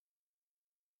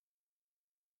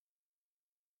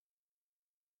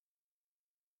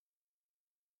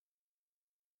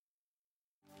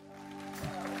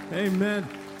Amen.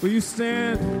 Will you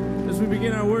stand as we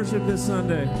begin our worship this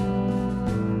Sunday?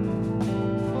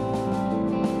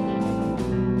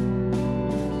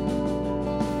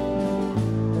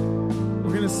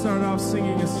 We're going to start off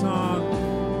singing a song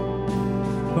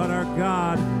about our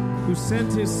God who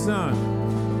sent his Son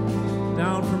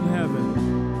down from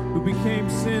heaven, who became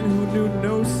sin, who knew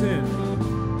no sin,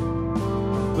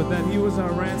 but that he was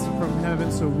our ransom from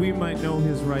heaven so we might know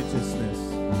his righteousness.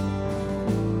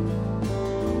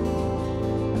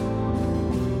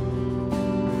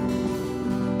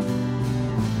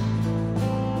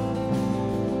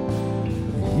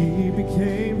 He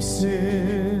became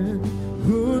sin,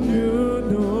 who knew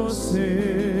no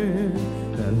sin,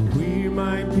 that we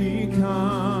might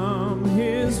become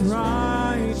his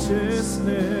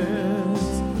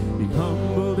righteousness. He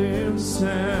humbled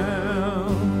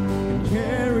himself and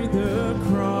carried the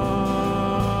cross.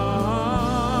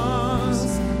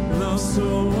 Love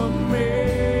so amazing,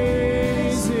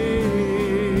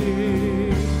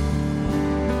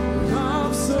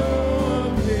 love so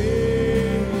amazing.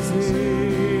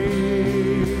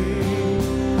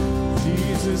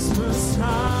 Jesus Messiah,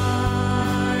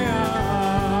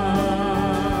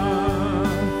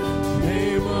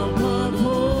 name above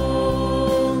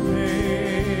all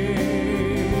names,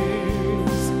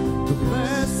 the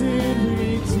blessed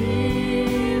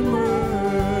Redeemer,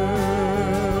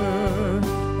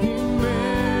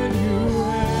 Emmanuel,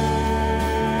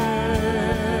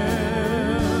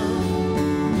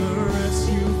 the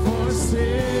rescue for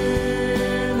sinners,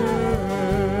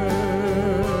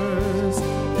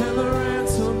 and the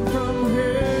ransom from heaven.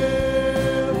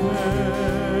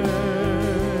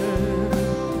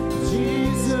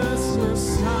 Jesus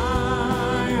Messiah,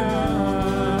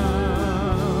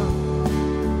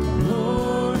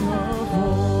 Lord of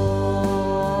all.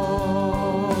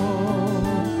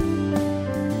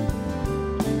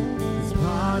 His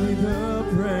body the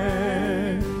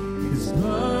bread, his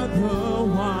blood the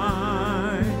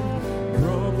wine,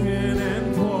 broken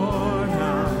and poured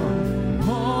out,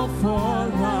 all for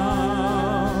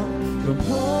love. The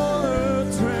whole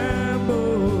earth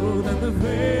trembled and the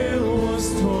veil was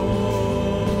torn.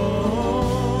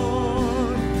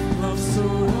 Love so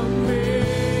amazing,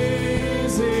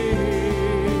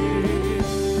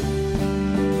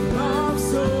 love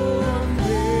so amazing.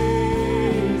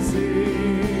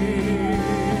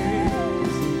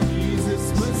 Jesus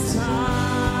Messiah,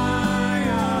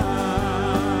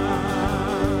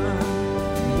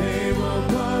 name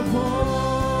above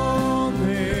all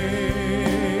names,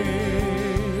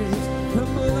 the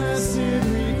blessed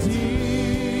Redeemer,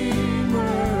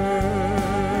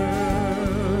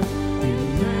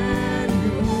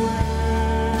 Emmanuel,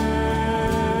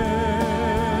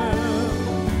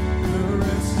 the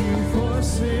rescue for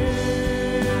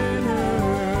sinners,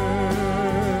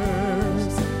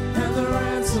 and the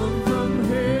ransom from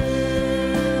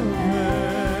heaven.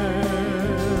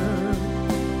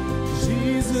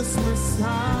 Jesus Messiah,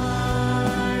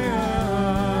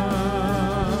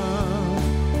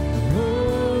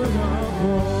 Lord of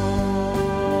all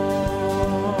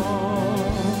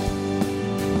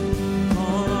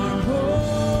our hope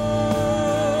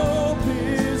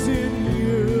is in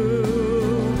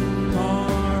you.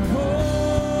 Our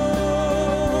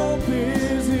hope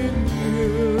is in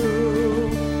you.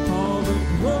 All the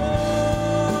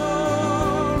glory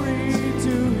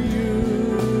to you,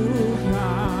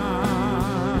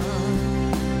 God,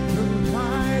 the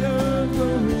light of the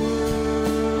world.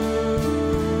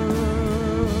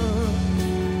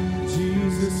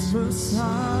 Jesus Messiah,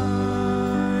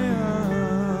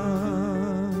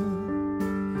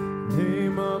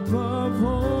 name above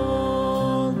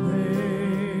all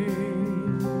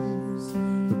names, the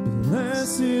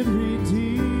blessed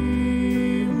Redeemer,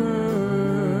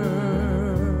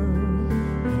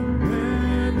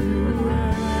 Emmanuel,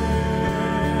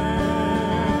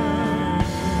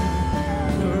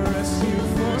 the rescue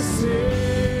for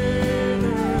sinners,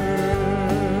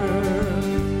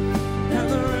 and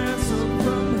the ransom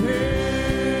from heaven.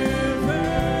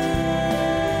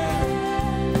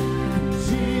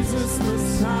 Jesus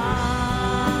Messiah,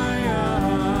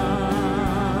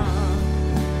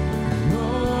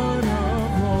 Lord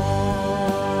of all.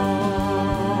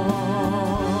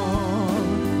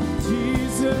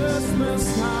 Jesus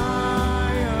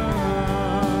Messiah,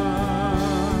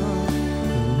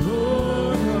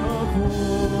 Lord of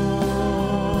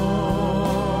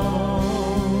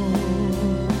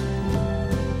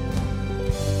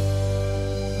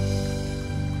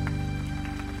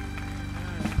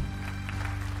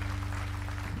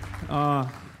all.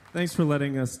 Thanks for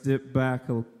letting us dip back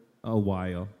a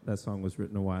while. That song was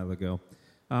written a while ago.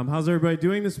 How's everybody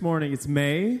doing this morning? It's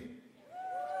May.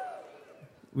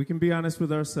 we can be honest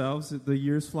with ourselves. The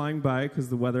year's flying by because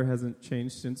the weather hasn't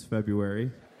changed since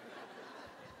February.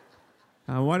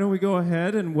 Why don't we go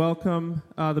ahead and welcome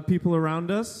the people around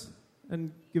us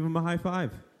and give them a high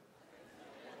five.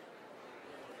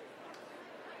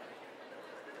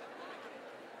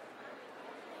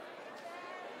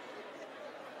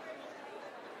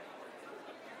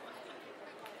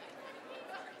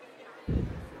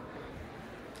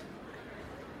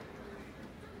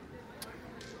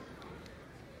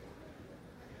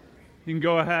 You can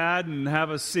go ahead and have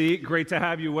a seat. Great to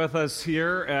have you with us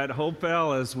here at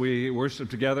Hopevale as we worship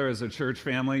together as a church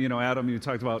family. You know, Adam, you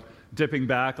talked about dipping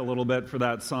back a little bit for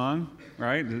that song,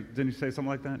 right? Didn't you say something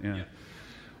like that? Yeah.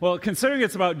 Well, considering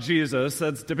it's about Jesus,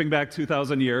 that's dipping back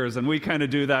 2,000 years, and we kind of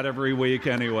do that every week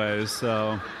anyways,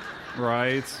 so,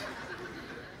 right?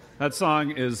 That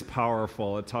song is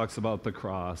powerful. It talks about the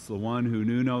cross. The one who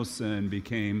knew no sin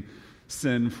became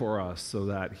sin for us so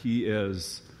that he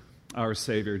is our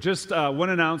Savior. Just one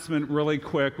announcement really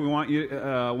quick. We want you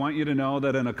to know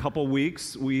that in a couple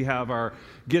weeks we have our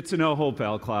Get to Know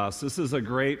Hopevale class. This is a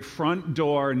great front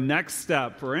door next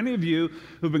step for any of you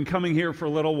who've been coming here for a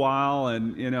little while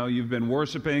and you've been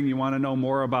worshiping, you want to know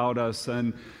more about us,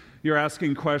 and you're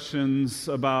asking questions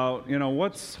about,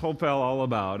 what's Hopevale all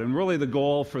about? And really the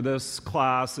goal for this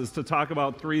class is to talk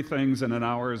about three things in an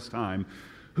hour's time: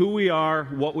 who we are,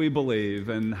 what we believe,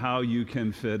 and how you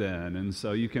can fit in. And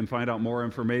so you can find out more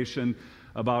information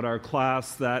about our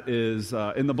class that is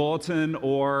in the bulletin,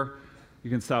 or you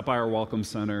can stop by our Welcome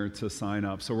Center to sign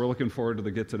up. So we're looking forward to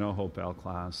the Get to Know Hopevale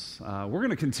class. We're going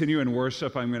to continue in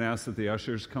worship. I'm going to ask that the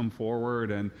ushers come forward,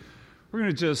 and we're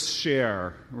going to just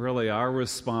share, really, our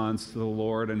response to the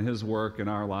Lord and His work in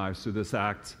our lives through this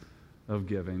act of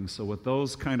giving. So with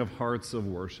those kind of hearts of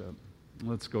worship,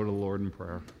 let's go to the Lord in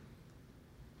prayer.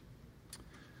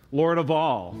 Lord of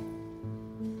all,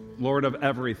 Lord of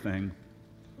everything,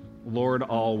 Lord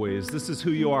always. This is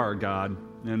who you are, God,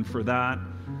 and for that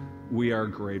we are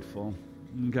grateful.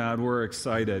 God, we're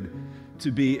excited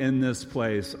to be in this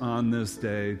place on this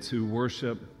day to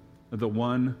worship the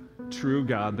one true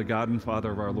God, the God and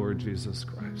Father of our Lord Jesus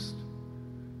Christ.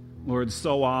 Lord,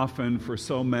 so often for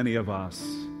so many of us,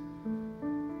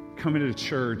 coming to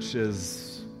church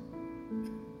is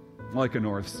like a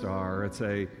North Star. It's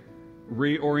a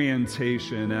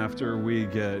reorientation after we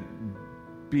get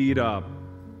beat up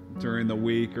during the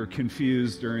week or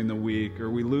confused during the week, or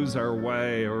we lose our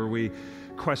way, or we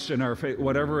question our faith.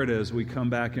 Whatever it is, we come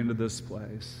back into this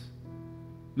place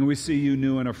and we see you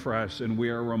new and afresh, and we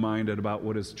are reminded about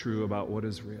what is true, about what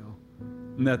is real,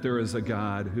 and that there is a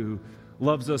God who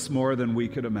loves us more than we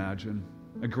could imagine,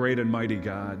 a great and mighty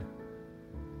God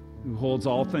who holds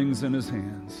all things in his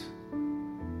hands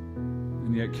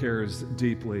and yet cares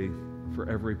deeply for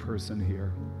every person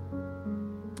here.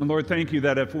 And Lord, thank you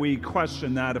that if we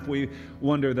question that, if we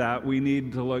wonder that, we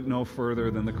need to look no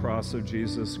further than the cross of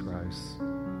Jesus Christ,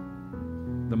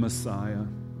 the Messiah,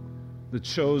 the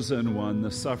chosen one,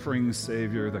 the suffering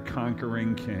Savior, the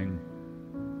conquering King,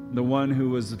 the one who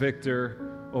was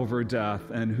victor over death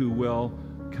and who will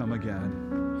come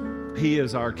again. He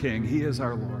is our King. He is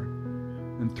our Lord.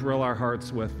 And thrill our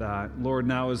hearts with that. Lord,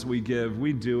 now as we give,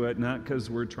 we do it not because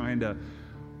we're trying to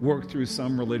work through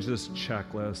some religious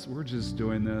checklist. We're just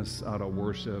doing this out of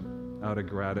worship, out of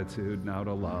gratitude, and out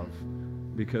of love,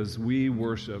 because we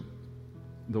worship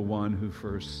the one who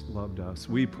first loved us.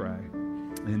 We pray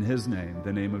in his name,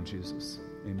 the name of Jesus.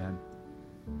 Amen.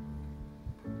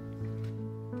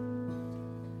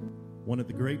 One of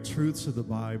the great truths of the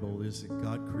Bible is that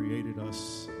God created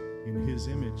us in his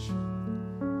image,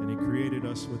 and he created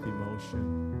us with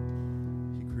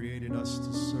emotion. He created us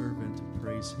to serve and to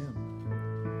praise him.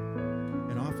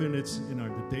 And often it's in the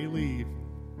daily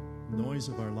noise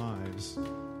of our lives,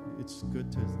 it's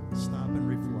good to stop and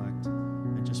reflect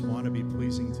and just want to be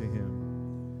pleasing to him.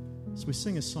 So we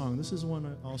sing a song. This is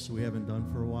one also we haven't done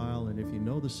for a while, and if you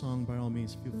know the song, by all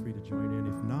means, feel free to join in.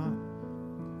 If not,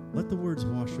 let the words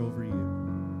wash over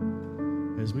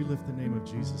you as we lift the name of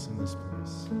Jesus in this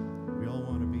place. We all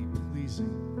want to be pleasing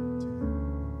to him.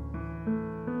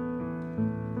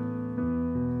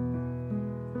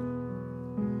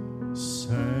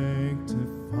 Sanctify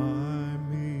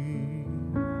me,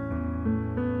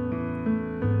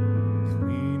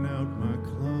 clean out my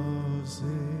closet,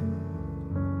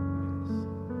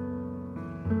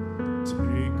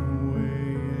 take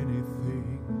away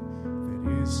anything that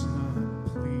is not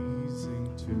pleasing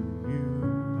to you.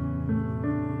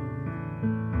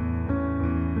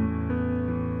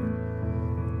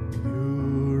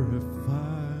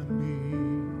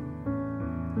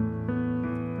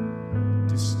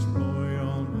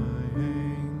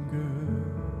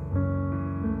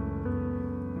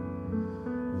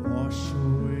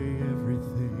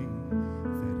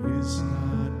 is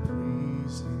not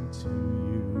pleasing to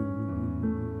you.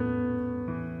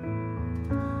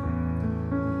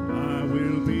 I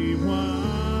will be white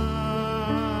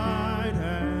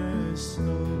as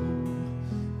snow.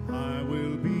 I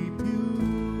will be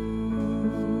pure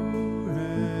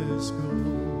as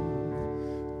gold.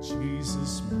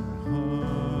 Jesus, my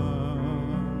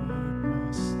heart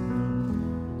must know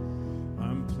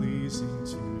I'm pleasing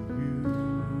to you.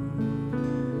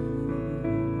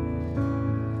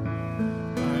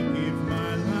 I give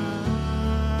my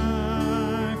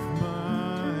life,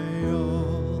 my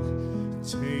all,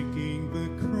 taking the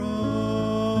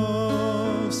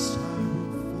cross I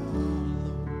will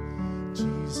follow.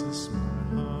 Jesus,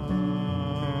 my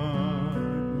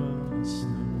heart must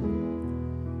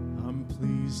know I'm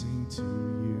pleasing to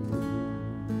you.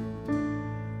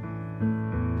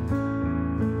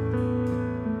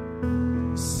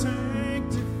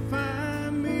 Sanctify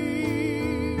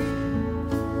me.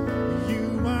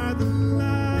 You are the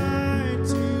light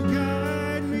to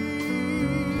guide me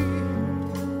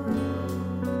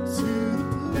to the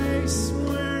place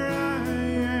where I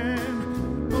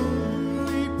am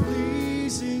only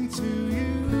pleasing to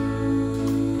you.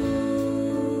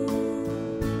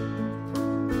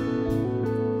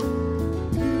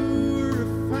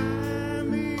 Purify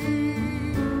me.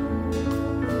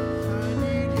 I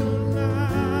need your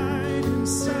light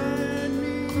inside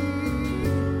me,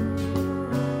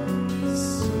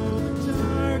 so the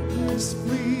darkness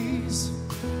flees,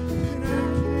 and I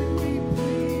can be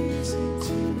pleasing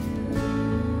to you.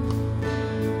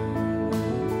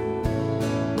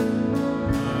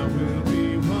 I will be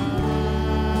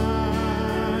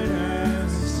white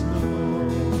as snow.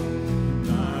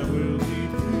 I will be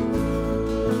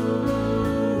pure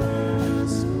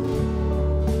as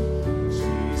gold.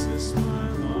 Jesus, my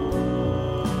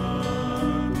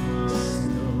heart must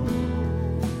know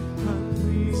I'm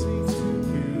pleasing to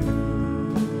you.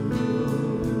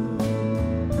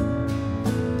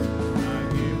 I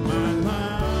give my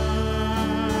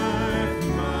life,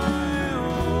 my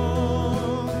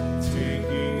all,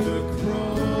 taking the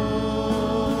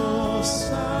cross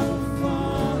I will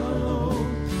follow.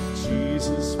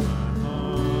 Jesus, my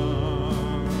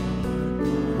heart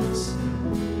must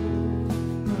know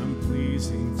I'm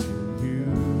pleasing to you.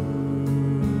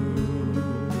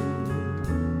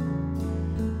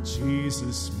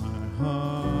 Jesus, my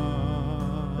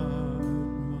heart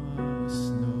must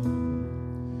know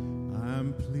I'm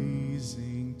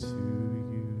pleasing to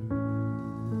you.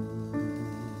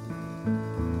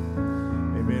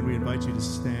 Amen. We invite you to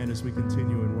stand as we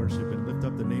continue in worship and lift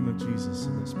up the name of Jesus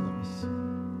in this place.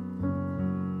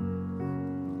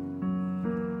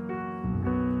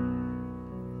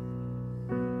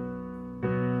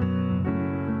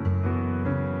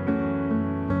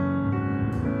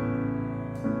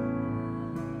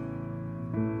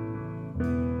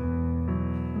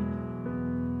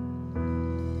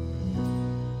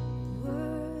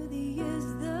 Worthy is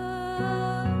the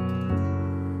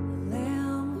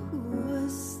Lamb who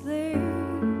was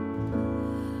slain.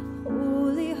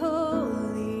 Holy,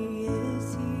 holy is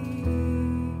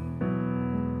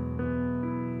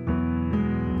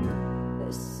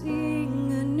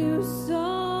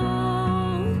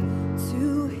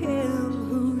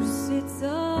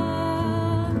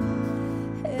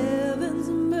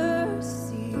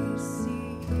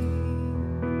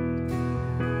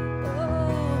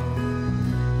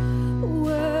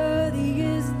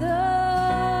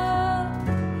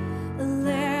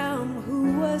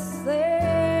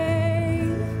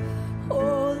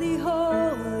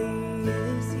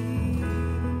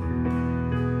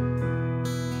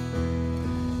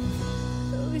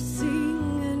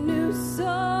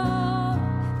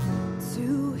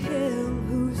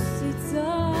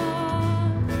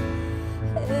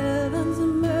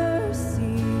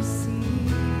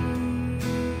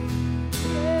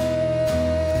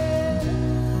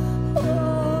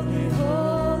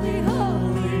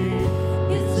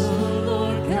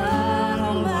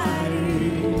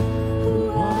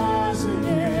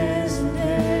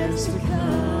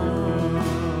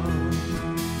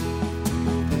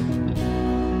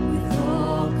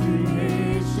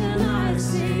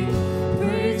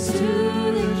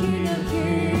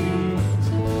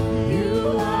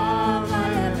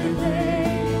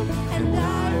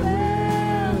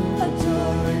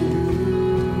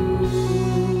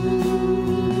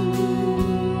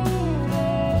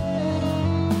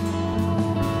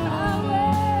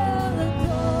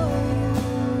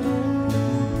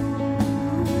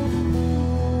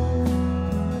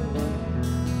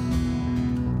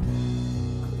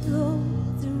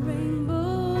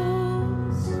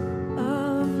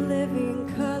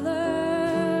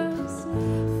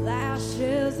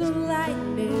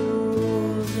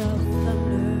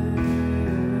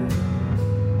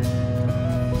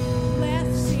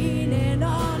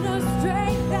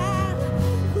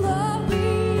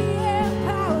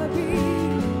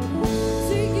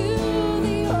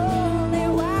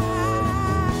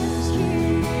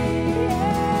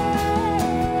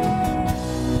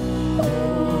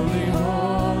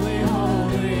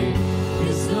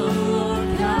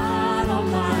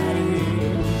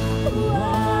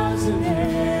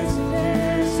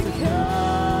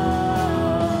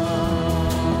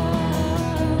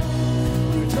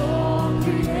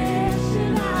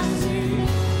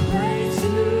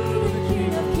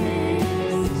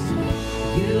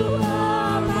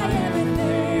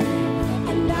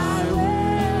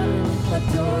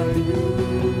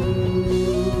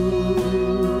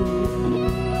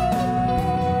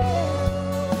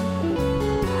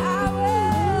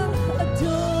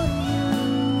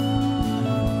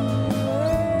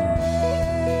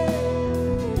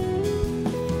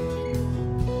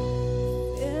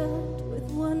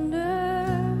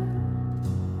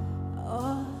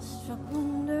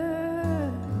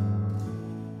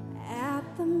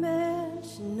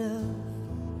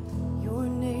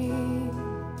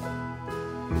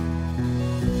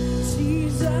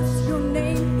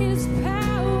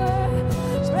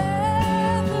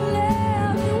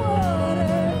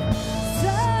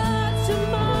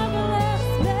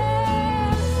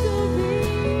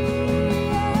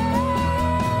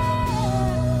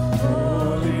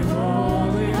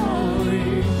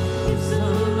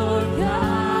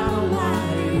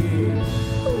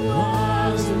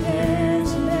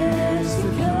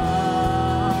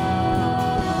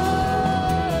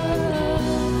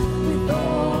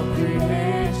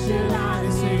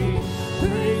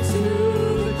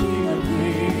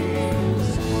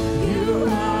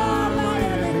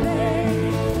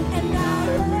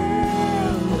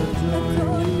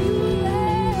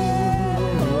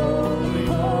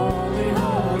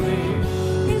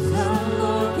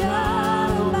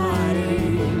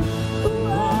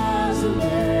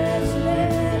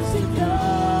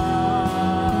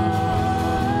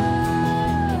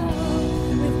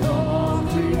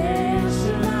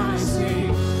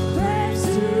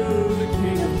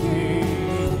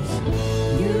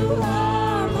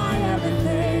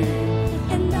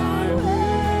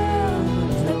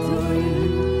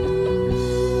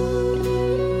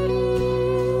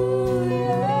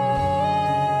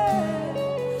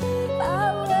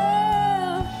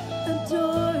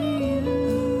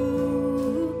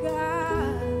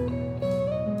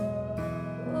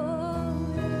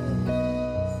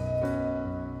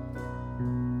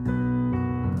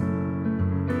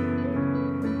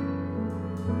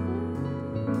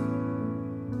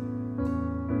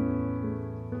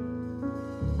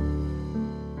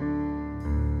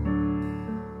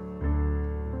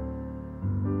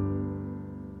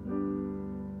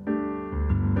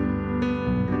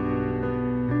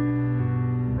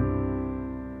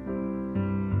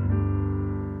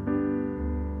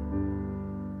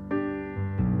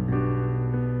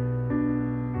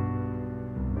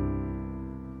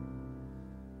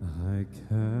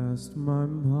cast my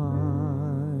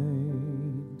mind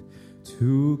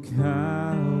to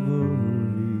Calvary,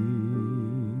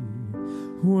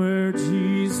 where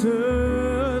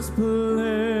Jesus bled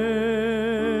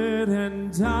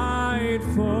and died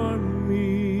for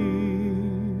me.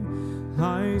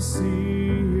 I see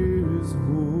his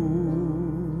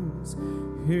wounds,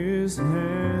 his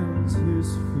hands,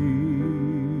 his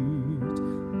feet,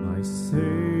 my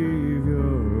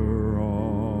Savior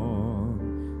on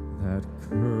that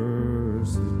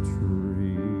cursed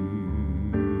tree.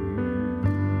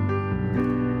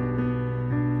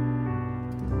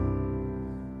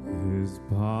 His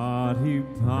body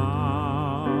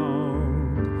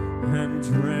bound and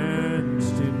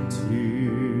drenched in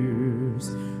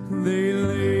tears, they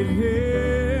laid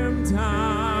him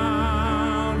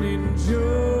down in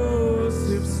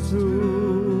Joseph's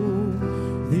tomb,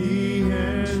 the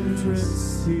entrance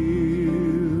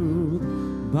sealed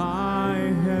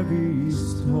by heavy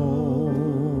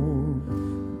stone.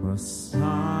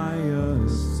 Messiah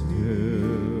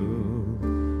still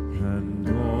and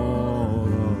all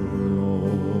alone.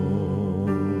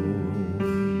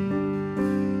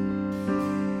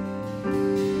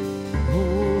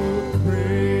 Oh,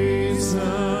 praise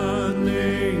the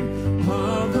name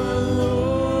of the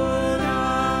Lord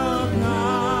our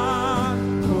God.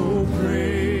 Oh,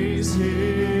 praise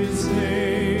his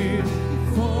name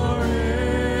forevermore.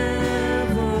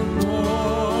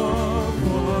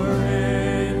 For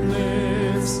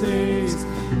endless days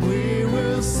we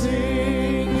will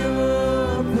sing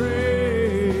your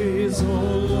praise, O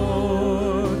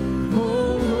Lord,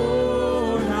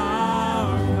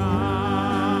 our God.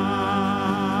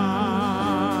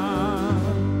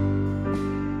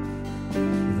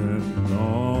 Then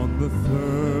on the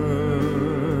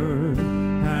third,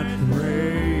 at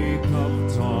break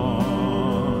of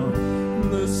dawn,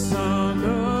 the Son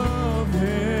of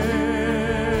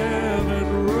Heaven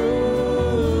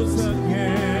rose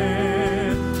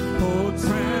again. Oh,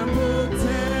 trampled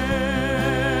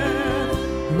death,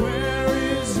 where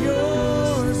is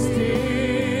your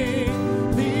sting?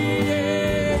 The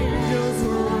angels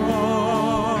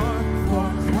roar for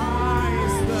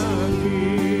Christ the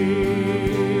King.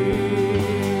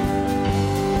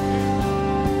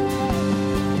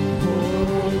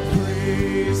 Oh,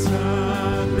 praise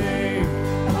the name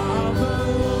of the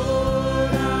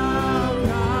Lord our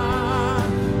God.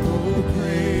 Oh,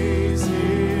 praise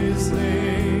his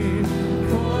name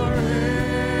forevermore.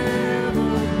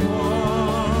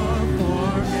 For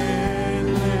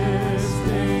endless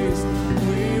days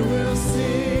we will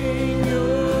sing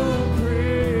your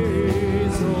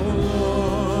praise, O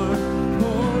Lord,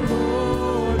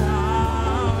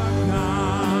 our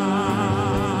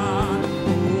God.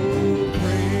 Oh,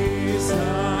 praise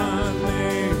the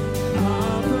name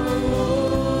of the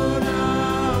Lord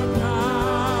our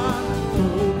God.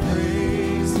 Oh,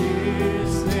 praise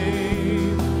his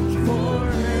name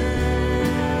forevermore.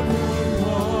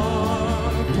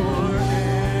 For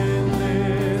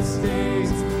endless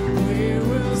days we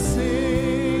will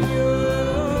sing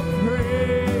your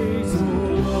praise, O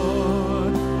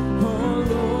Lord,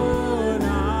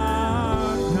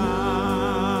 our God.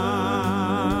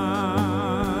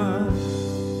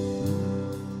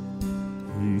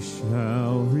 He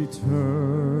shall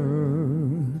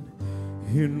return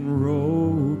in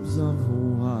robes of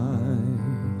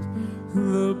white.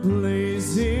 The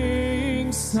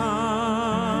blazing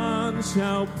sun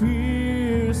shall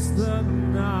pierce the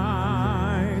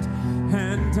night,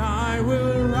 and I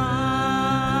will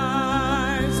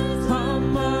rise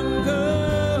among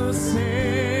the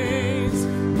saints.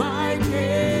 My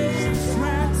gaze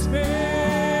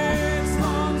transfixed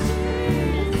on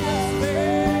Jesus' face.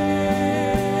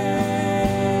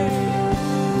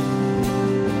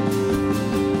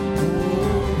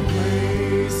 Oh,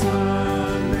 praise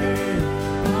the name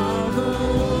of the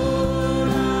Lord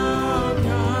our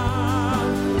God.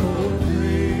 Oh,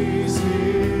 praise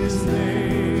his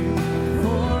name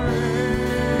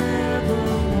forevermore.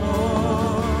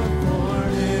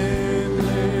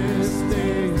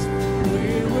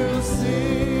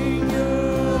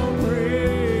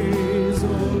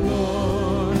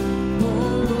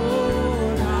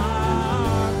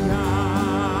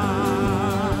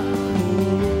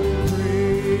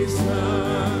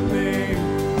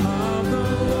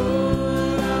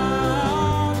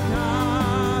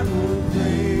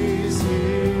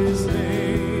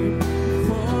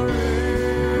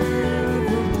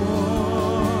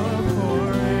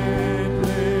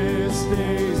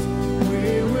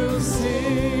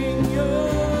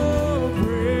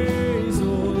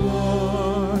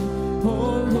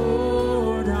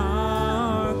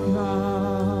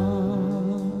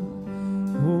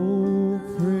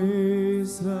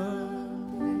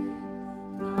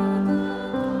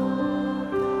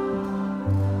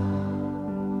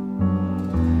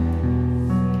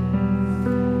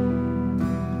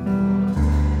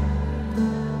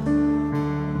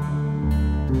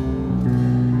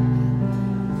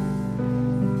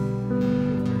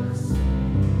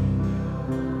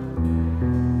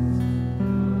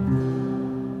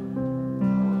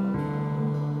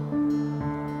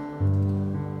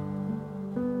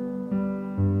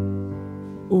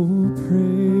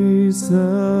 Praise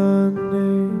the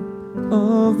name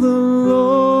of the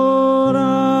Lord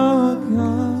our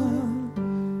God.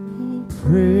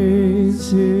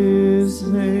 Praise His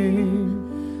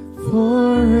name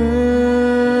forevermore.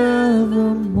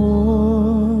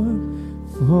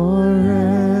 For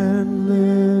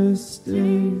endless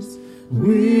days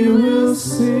we will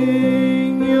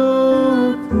sing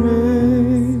your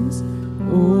praise,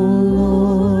 O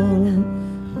Lord,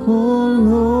 O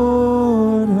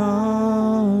Lord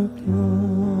our God.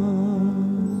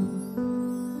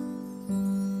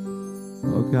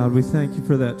 Oh God, we thank you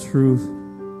for that truth,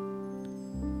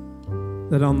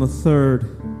 that on the third,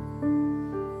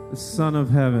 the Son of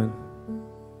Heaven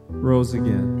rose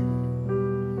again.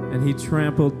 And He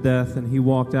trampled death, and He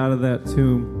walked out of that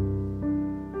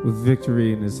tomb with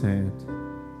victory in His hand.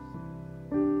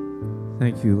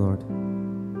 Thank you, Lord.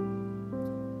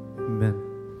 Amen.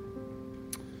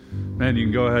 Man, you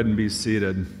can go ahead and be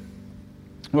seated.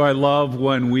 Well, I love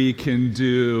when we can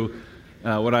do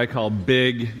what I call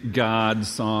big God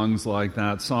songs like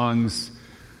that. Songs,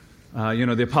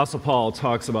 the Apostle Paul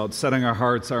talks about setting our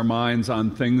hearts, our minds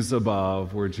on things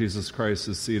above, where Jesus Christ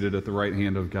is seated at the right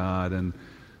hand of God. And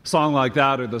a song like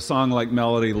that, or the song like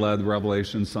Melody-led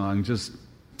Revelation song, just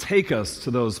take us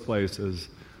to those places.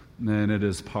 And it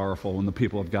is powerful when the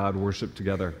people of God worship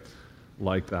together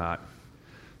like that.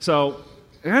 So,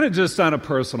 kind of just on a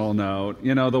personal note,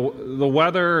 the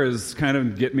weather is kind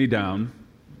of getting me down,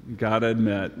 gotta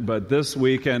admit. But this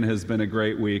weekend has been a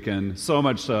great weekend, so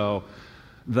much so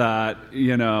that,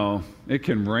 it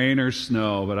can rain or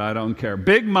snow, but I don't care.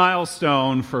 Big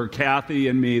milestone for Kathy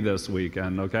and me this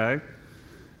weekend, okay?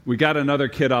 We got another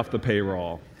kid off the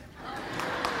payroll.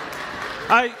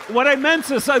 What I meant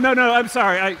to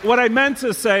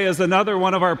say is another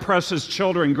one of our precious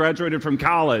children graduated from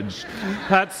college.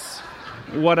 That's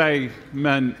what I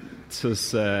meant to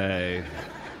say.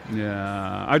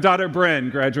 Yeah. Our daughter Bryn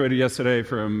graduated yesterday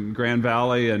from Grand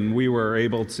Valley, and we were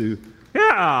able to,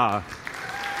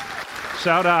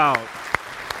 shout out.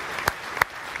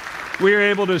 We were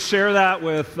able to share that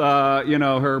with,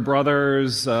 her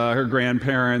brothers, her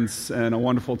grandparents, and a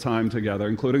wonderful time together,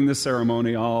 including the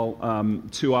ceremony, all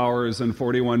 2 hours and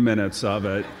 41 minutes of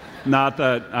it. Not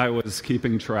that I was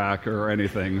keeping track or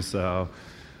anything, so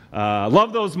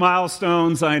love those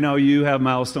milestones. I know you have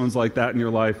milestones like that in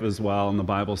your life as well, and the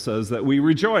Bible says that we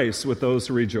rejoice with those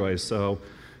who rejoice, so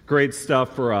great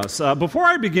stuff for us. Before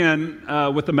I begin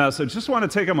with the message, just want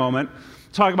to take a moment,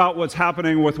 talk about what's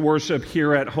happening with worship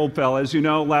here at Hopevale. As you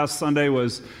know, last Sunday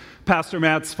was Pastor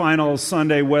Matt's final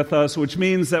Sunday with us, which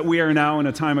means that we are now in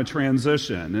a time of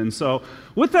transition. And so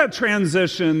with that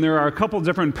transition, there are a couple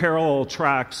different parallel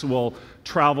tracks we'll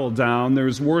travel down.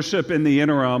 There's worship in the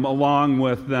interim, along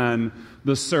with then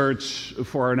the search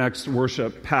for our next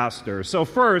worship pastor. So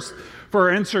first,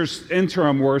 for our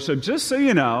interim worship, just so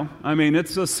you know,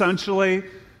 it's essentially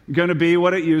going to be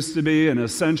what it used to be and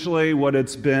essentially what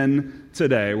it's been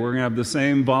today. We're going to have the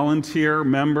same volunteer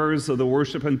members of the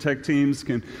worship and tech teams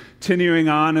continuing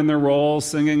on in their roles,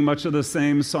 singing much of the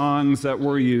same songs that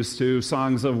we're used to,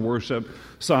 songs of worship,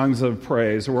 songs of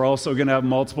praise. We're also going to have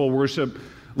multiple worship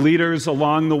leaders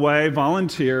along the way,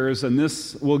 volunteers, and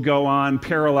this will go on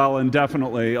parallel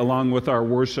indefinitely along with our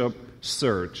worship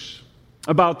search.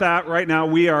 About that, right now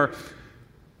we are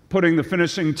putting the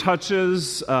finishing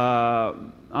touches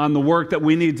on the work that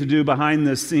we need to do behind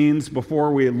the scenes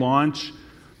before we launch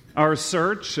our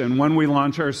search. And when we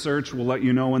launch our search, we'll let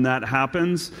you know when that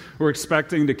happens. We're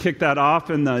expecting to kick that off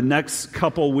in the next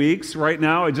couple weeks. Right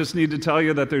now, I just need to tell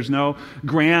you that there's no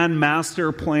grand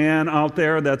master plan out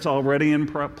there that's already in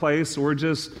place. We're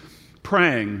just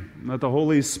praying that the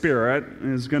Holy Spirit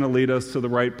is going to lead us to the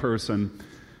right person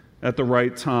at the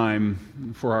right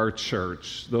time for our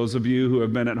church. Those of you who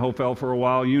have been at Hopevale for a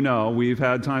while, you know we've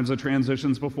had times of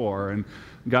transitions before, and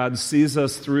God sees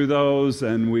us through those,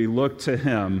 and we look to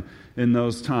Him in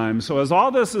those times. So as all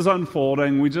this is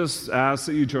unfolding, we just ask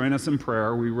that you join us in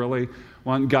prayer. We really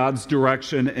want God's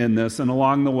direction in this, and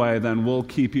along the way, then we'll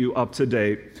keep you up to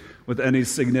date with any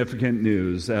significant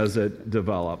news as it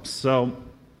develops. So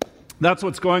that's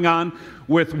what's going on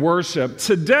with worship.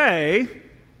 Today,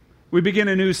 we begin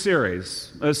a new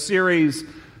series, a series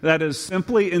that is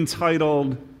simply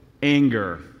entitled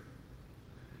Anger.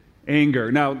 Anger.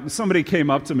 Now, somebody came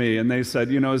up to me and they said,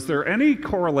 is there any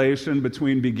correlation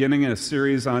between beginning a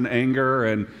series on anger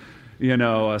and,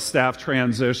 a staff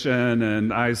transition?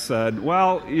 And I said,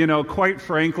 well, quite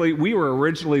frankly, we were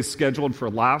originally scheduled for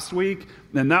last week,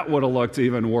 and that would have looked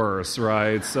even worse,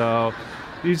 right? So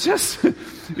You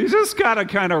just got to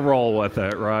kind of roll with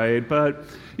it, right? But,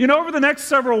 over the next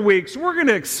several weeks, we're going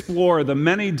to explore the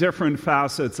many different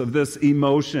facets of this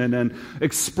emotion and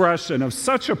expression of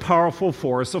such a powerful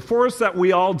force, a force that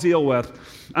we all deal with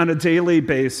on a daily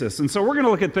basis. And so we're going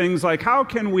to look at things like, how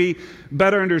can we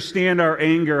better understand our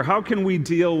anger? How can we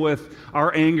deal with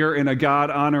our anger in a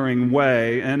God-honoring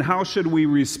way? And how should we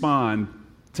respond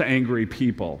to angry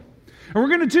people? And we're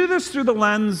going to do this through the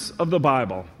lens of the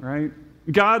Bible, right?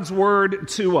 God's word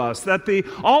to us, that the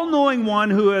all-knowing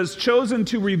one who has chosen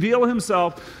to reveal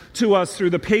himself to us through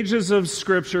the pages of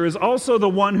Scripture is also the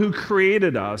one who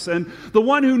created us and the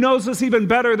one who knows us even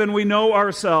better than we know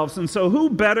ourselves. And so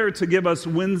who better to give us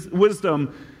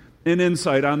wisdom and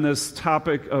insight on this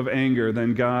topic of anger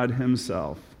than God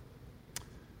himself?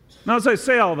 Now, as I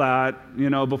say all that,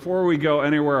 before we go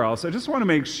anywhere else, I just want to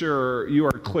make sure you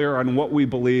are clear on what we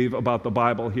believe about the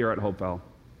Bible here at Hopeville.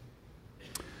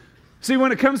 See,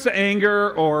 when it comes to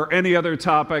anger or any other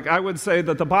topic, I would say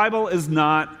that the Bible is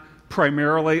not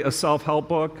primarily a self-help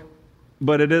book,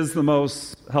 but it is the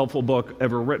most helpful book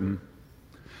ever written.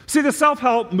 See, the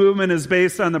self-help movement is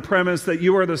based on the premise that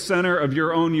you are the center of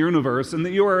your own universe and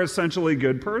that you are essentially a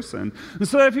good person. And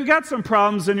so if you've got some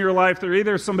problems in your life, they're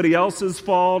either somebody else's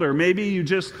fault or maybe you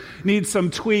just need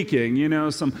some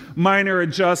tweaking, some minor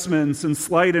adjustments and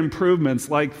slight improvements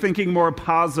like thinking more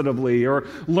positively or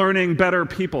learning better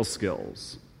people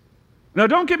skills. Now,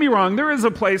 don't get me wrong, there is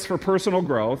a place for personal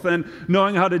growth and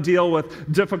knowing how to deal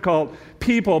with difficult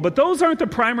people, but those aren't the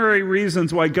primary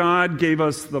reasons why God gave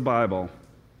us the Bible.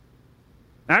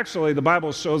 Actually, the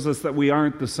Bible shows us that we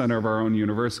aren't the center of our own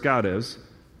universe, God is,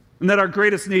 and that our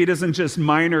greatest need isn't just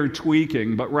minor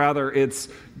tweaking, but rather it's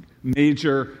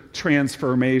major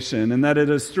transformation, and that it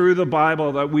is through the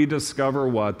Bible that we discover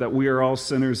what? That we are all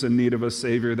sinners in need of a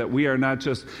Savior, that we are not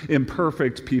just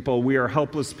imperfect people, we are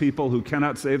helpless people who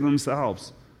cannot save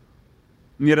themselves.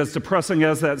 And yet, as depressing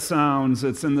as that sounds,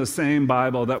 it's in the same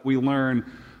Bible that we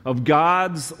learn of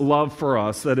God's love for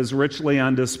us that is richly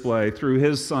on display through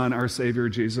his Son, our Savior,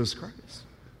 Jesus Christ.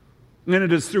 And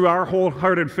it is through our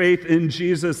wholehearted faith in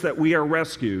Jesus that we are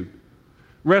rescued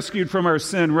from our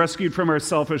sin, rescued from our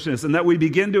selfishness, and that we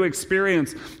begin to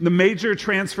experience the major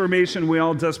transformation we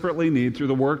all desperately need through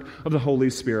the work of the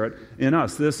Holy Spirit in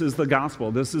us. This is the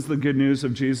gospel. This is the good news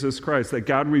of Jesus Christ that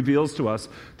God reveals to us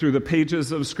through the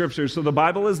pages of Scripture. So the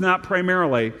Bible is not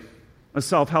primarily a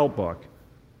self-help book,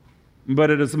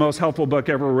 but it is the most helpful book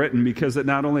ever written because it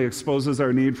not only exposes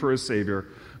our need for a Savior,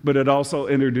 but it also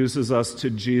introduces us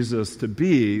to Jesus to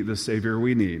be the Savior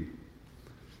we need.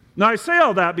 Now, I say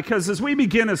all that because as we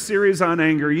begin a series on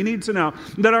anger, you need to know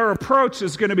that our approach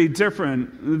is going to be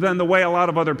different than the way a lot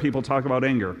of other people talk about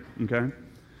anger, okay?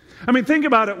 I mean, think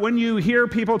about it. When you hear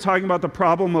people talking about the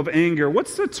problem of anger,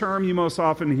 what's the term you most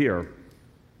often hear?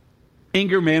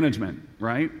 Anger management,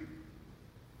 right?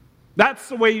 That's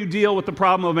the way you deal with the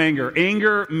problem of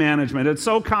anger management. It's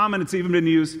so common, it's even been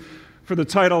used for the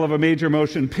title of a major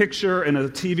motion picture in a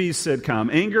TV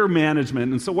sitcom, anger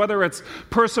management. And so whether it's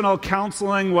personal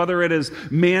counseling, whether it is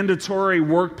mandatory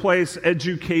workplace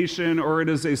education, or it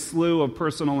is a slew of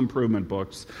personal improvement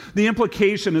books, the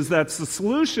implication is that the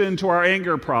solution to our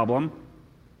anger problem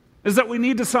is that we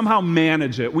need to somehow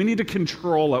manage it. We need to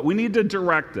control it. We need to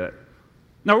direct it.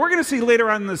 Now, we're going to see later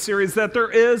on in the series that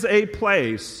there is a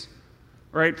place,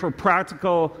 right, for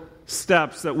practical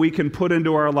steps that we can put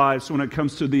into our lives when it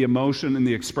comes to the emotion and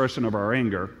the expression of our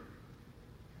anger.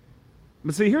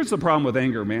 But see, here's the problem with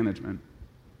anger management.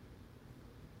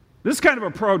 This kind of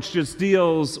approach just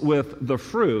deals with the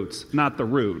fruits, not the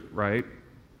root, right?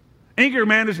 Anger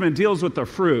management deals with the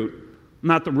fruit,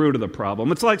 not the root of the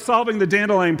problem. It's like solving the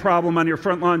dandelion problem on your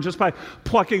front lawn just by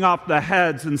plucking off the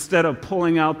heads instead of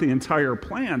pulling out the entire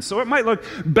plant. So it might look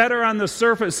better on the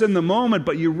surface in the moment,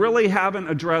 but you really haven't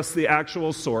addressed the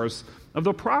actual source of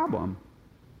the problem.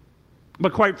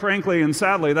 But quite frankly and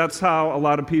sadly, that's how a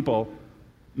lot of people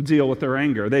deal with their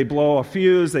anger. They blow a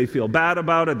fuse, they feel bad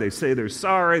about it, they say they're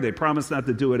sorry, they promise not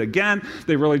to do it again,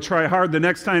 they really try hard the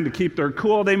next time to keep their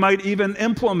cool, they might even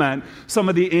implement some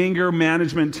of the anger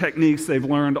management techniques they've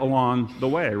learned along the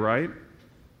way, right?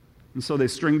 And so they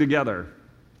string together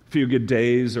a few good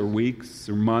days or weeks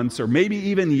or months or maybe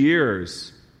even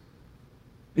years,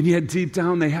 and yet deep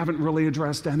down they haven't really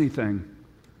addressed anything.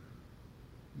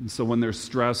 And so when their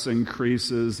stress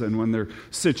increases and when their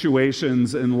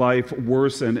situations in life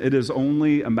worsen, it is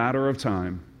only a matter of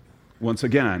time, once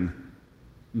again,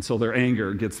 until their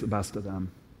anger gets the best of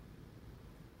them.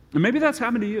 And maybe that's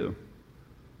happened to you.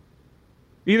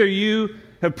 Either you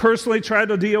have personally tried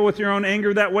to deal with your own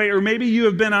anger that way, or maybe you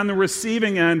have been on the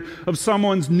receiving end of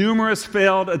someone's numerous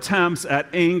failed attempts at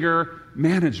anger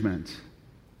management.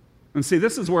 And see,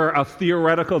 this is where a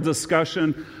theoretical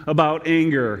discussion about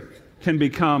anger can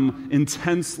become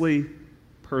intensely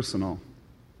personal.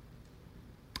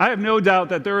 I have no doubt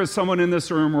that there is someone in this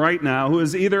room right now who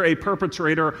is either a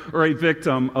perpetrator or a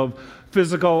victim of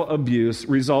physical abuse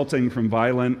resulting from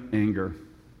violent anger.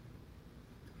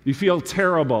 You feel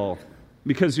terrible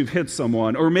because you've hit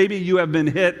someone, or maybe you have been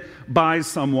hit by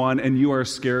someone and you are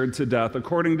scared to death.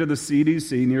 According to the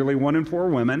CDC, nearly 1 in 4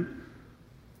 women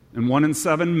and 1 in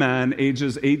 7 men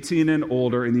ages 18 and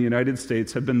older in the United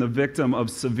States have been the victim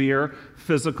of severe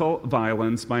physical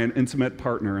violence by an intimate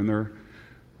partner in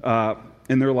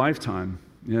their lifetime.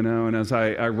 And as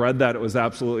I read that, it was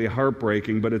absolutely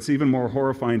heartbreaking, but it's even more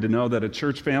horrifying to know that a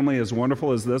church family as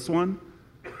wonderful as this one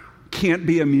can't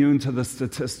be immune to the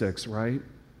statistics, right?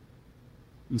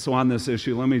 And so on this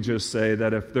issue, let me just say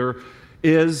that if there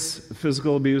is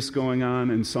physical abuse going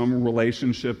on in some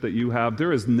relationship that you have,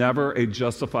 there is never a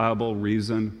justifiable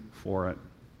reason for it.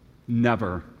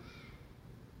 Never.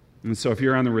 And so if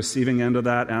you're on the receiving end of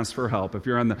that, ask for help. If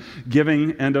you're on the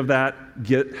giving end of that,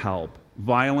 get help.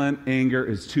 Violent anger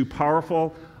is too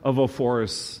powerful of a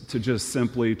force to just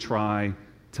simply try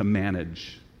to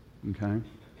manage. Okay?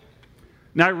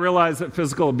 Now, I realize that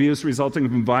physical abuse resulting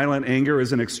from violent anger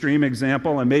is an extreme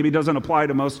example and maybe doesn't apply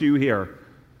to most of you here.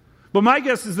 But my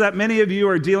guess is that many of you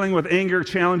are dealing with anger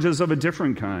challenges of a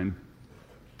different kind.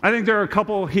 I think there are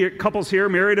couples here,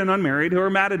 married and unmarried, who are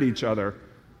mad at each other.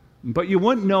 But you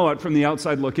wouldn't know it from the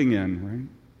outside looking in, right?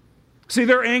 See,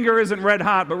 their anger isn't red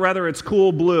hot, but rather it's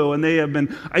cool blue, and they have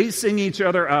been icing each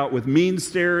other out with mean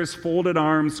stares, folded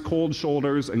arms, cold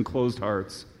shoulders, and closed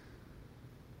hearts.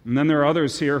 And then there are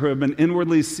others here who have been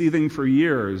inwardly seething for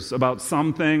years about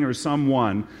something or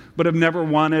someone, but have never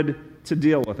wanted to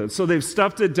deal with it. So they've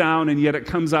stuffed it down, and yet it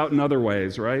comes out in other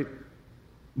ways, right?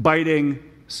 Biting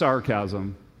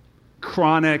sarcasm,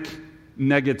 chronic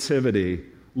negativity,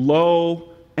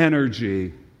 low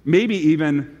energy, maybe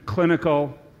even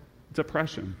clinical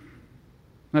depression.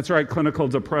 That's right, clinical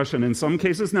depression. In some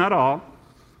cases, not all,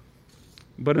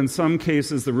 but in some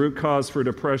cases, the root cause for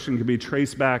depression can be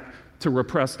traced back to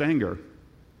repressed anger,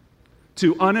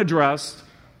 to unaddressed,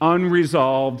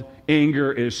 unresolved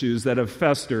anger issues that have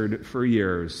festered for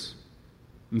years.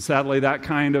 And sadly, that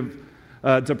kind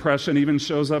of depression even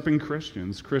shows up in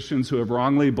Christians who have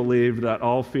wrongly believed that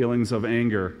all feelings of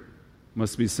anger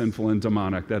must be sinful and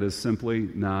demonic. That is simply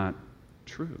not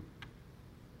true.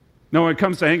 Now, when it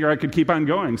comes to anger, I could keep on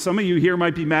going. Some of you here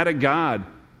might be mad at God.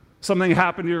 Something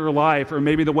happened in your life, or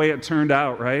maybe the way it turned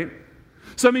out, right?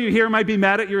 Some of you here might be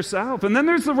mad at yourself. And then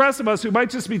there's the rest of us who might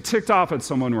just be ticked off at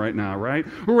someone right now, right?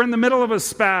 We're in the middle of a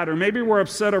spat, or maybe we're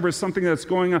upset over something that's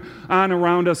going on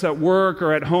around us at work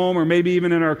or at home, or maybe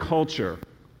even in our culture.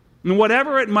 And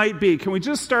whatever it might be, can we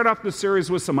just start off the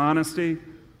series with some honesty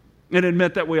and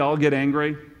admit that we all get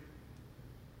angry?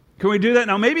 Can we do that?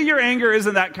 Now, maybe your anger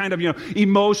isn't that kind of,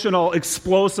 emotional,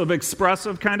 explosive,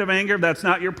 expressive kind of anger. That's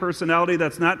not your personality.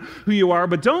 That's not who you are.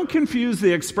 But don't confuse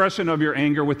the expression of your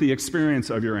anger with the experience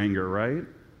of your anger, right?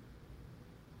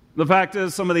 The fact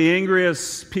is, some of the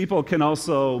angriest people can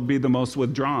also be the most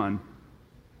withdrawn.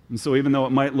 And so even though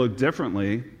it might look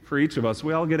differently for each of us,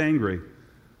 we all get angry.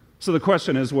 So the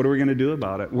question is, what are we going to do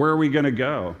about it? Where are we going to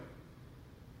go?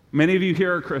 Many of you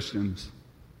here are Christians.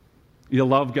 You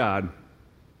love God.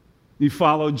 You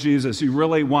follow Jesus. You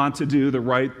really want to do the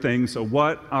right thing. So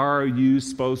what are you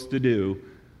supposed to do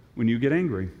when you get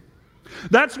angry?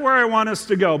 That's where I want us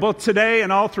to go, both today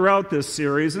and all throughout this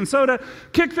series. And so to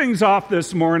kick things off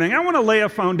this morning, I want to lay a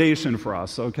foundation for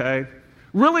us, okay?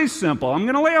 Really simple. I'm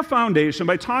going to lay a foundation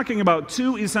by talking about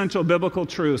 2 essential biblical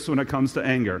truths when it comes to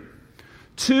anger.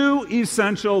 2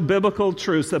 essential biblical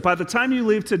truths that by the time you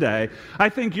leave today, I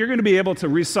think you're going to be able to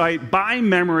recite by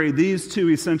memory these 2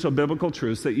 essential biblical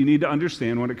truths that you need to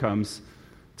understand when it comes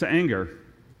to anger.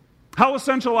 How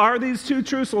essential are these 2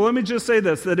 truths? Well, let me just say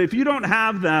this, that if you don't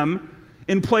have them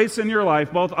in place in your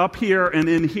life, both up here and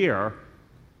in here,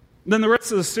 then the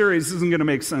rest of the series isn't going to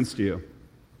make sense to you.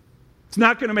 It's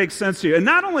not going to make sense to you. And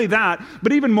not only that,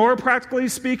 but even more practically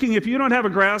speaking, if you don't have a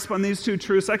grasp on these 2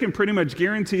 truths, I can pretty much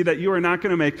guarantee that you are not going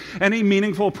to make any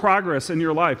meaningful progress in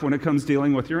your life when it comes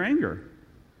dealing with your anger.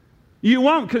 You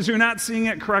won't, because you're not seeing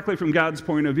it correctly from God's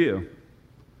point of view.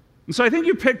 And so I think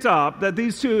you picked up that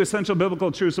these 2 essential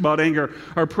biblical truths about anger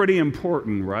are pretty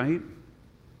important, right?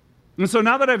 And so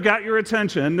now that I've got your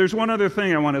attention, there's one other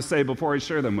thing I want to say before I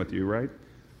share them with you, right?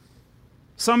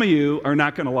 Some of you are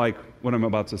not going to like what I'm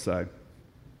about to say.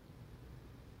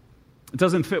 It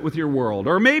doesn't fit with your world.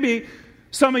 Or maybe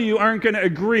some of you aren't going to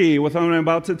agree with what I'm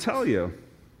about to tell you.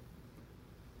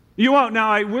 You won't. Now,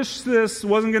 I wish this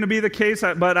wasn't going to be the case,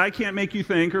 but I can't make you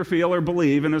think or feel or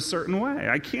believe in a certain way.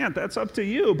 I can't. That's up to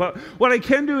you. But what I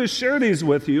can do is share these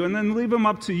with you and then leave them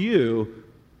up to you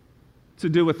to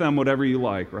do with them whatever you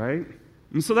like, right?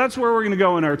 And so that's where we're going to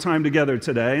go in our time together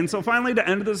today. And so finally, to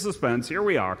end the suspense, here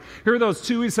we are. Here are those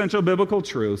two essential biblical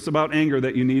truths about anger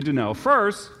that you need to know.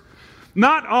 First,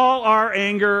 not all our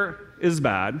anger is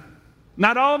bad.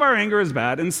 Not all of our anger is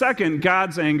bad. And second,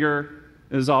 God's anger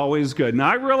is always good. Now,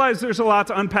 I realize there's a lot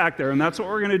to unpack there, and that's what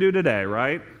we're going to do today,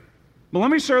 right? But let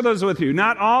me share those with you.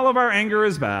 Not all of our anger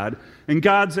is bad, and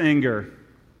God's anger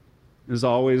is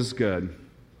always good.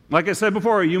 Like I said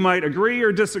before, you might agree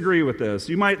or disagree with this.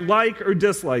 You might like or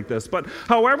dislike this. But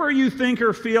however you think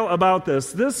or feel about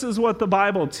this, this is what the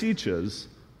Bible teaches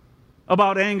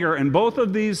about anger, and both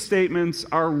of these statements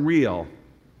are real.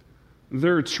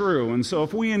 They're true. And so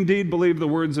if we indeed believe the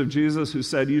words of Jesus who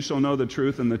said, "You shall know the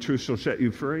truth, and the truth shall set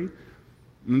you free,"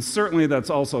 and certainly that's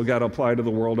also got to apply to the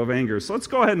world of anger. So let's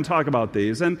go ahead and talk about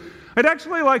these. And I'd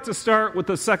actually like to start with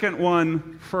the second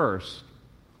one first,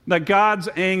 that God's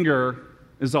anger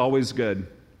is always good.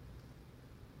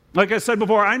 Like I said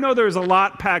before, I know there's a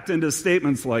lot packed into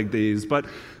statements like these, but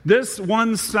this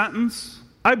one sentence,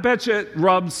 I bet you it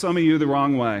rubs some of you the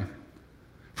wrong way.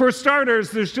 For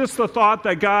starters, there's just the thought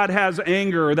that God has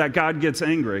anger or that God gets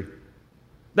angry.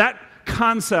 That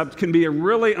concept can be a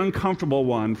really uncomfortable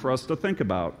one for us to think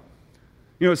about.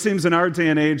 You know, it seems in our day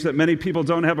and age that many people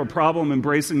don't have a problem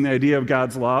embracing the idea of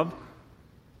God's love,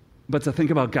 but to think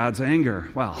about God's anger,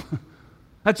 well,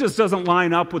 that just doesn't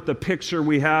line up with the picture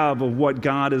we have of what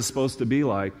God is supposed to be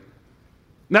like.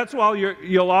 And that's why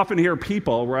you'll often hear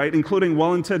people, right, including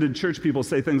well-intended church people,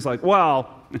 say things like,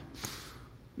 well,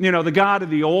 you know, the God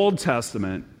of the Old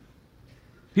Testament,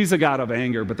 he's a God of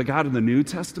anger, but the God of the New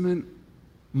Testament,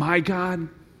 my God,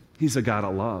 he's a God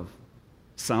of love.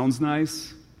 Sounds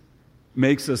nice,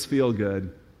 makes us feel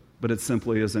good, but it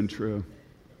simply isn't true.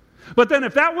 But then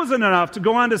if that wasn't enough to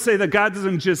go on to say that God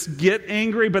doesn't just get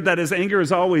angry, but that his anger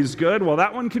is always good, well,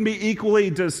 that one can be equally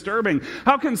disturbing.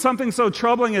 How can something so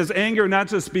troubling as anger not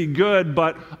just be good,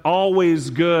 but always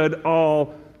good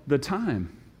all the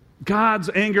time? God's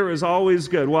anger is always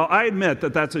good. Well, I admit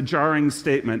that that's a jarring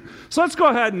statement. So let's go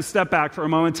ahead and step back for a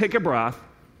moment, take a breath,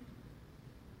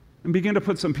 and begin to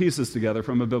put some pieces together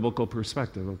from a biblical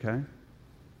perspective, okay?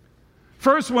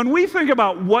 First, when we think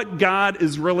about what God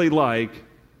is really like,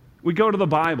 we go to the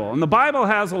Bible. And the Bible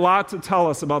has a lot to tell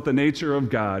us about the nature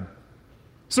of God.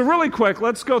 So really quick,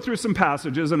 let's go through some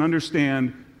passages and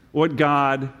understand what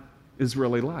God is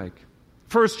really like.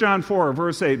 1 John 4,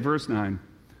 verse 8, verse 9.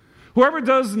 Whoever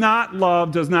does not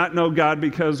love does not know God,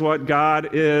 because what?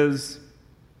 God is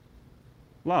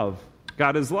love.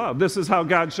 God is love. This is how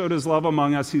God showed his love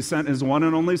among us. He sent his one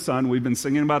and only Son, we've been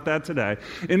singing about that today,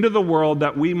 into the world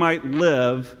that we might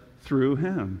live through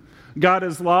him. God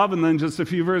is love, and then just a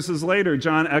few verses later,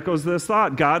 John echoes this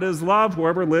thought. God is love.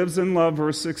 Whoever lives in love,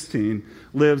 verse 16,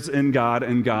 lives in God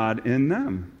and God in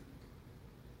them.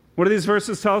 What do these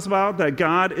verses tell us about? That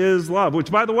God is love, which,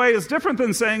 by the way, is different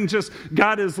than saying just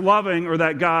God is loving or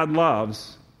that God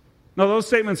loves. Now, those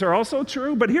statements are also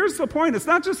true, but here's the point. It's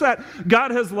not just that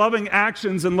God has loving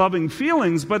actions and loving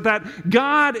feelings, but that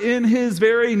God in his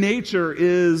very nature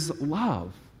is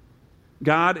love.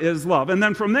 God is love. And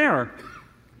then from there,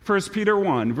 1 Peter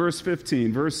 1, verse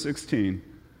 15, verse 16,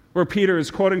 where Peter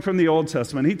is quoting from the Old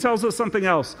Testament, he tells us something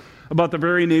else about the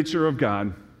very nature of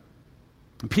God.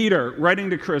 Peter, writing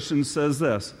to Christians, says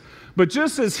this, "But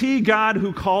just as he, God,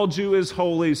 who called you is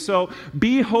holy, so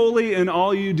be holy in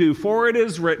all you do. For it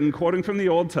is written," quoting from the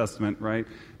Old Testament, right?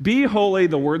 "Be holy,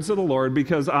 the words of the Lord,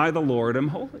 because I, the Lord, am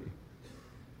holy."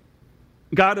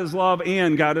 God is love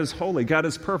and God is holy. God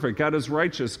is perfect. God is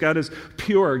righteous. God is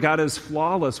pure. God is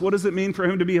flawless. What does it mean for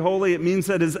him to be holy? It means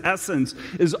that his essence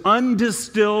is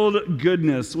undistilled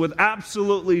goodness with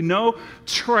absolutely no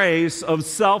trace of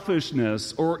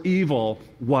selfishness or evil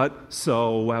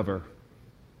whatsoever.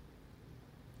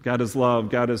 God is love.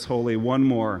 God is holy. One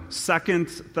more.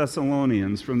 2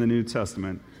 Thessalonians from the New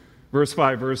Testament. Verse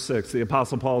 5, verse 6. The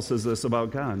Apostle Paul says this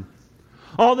about God.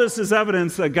 "All this is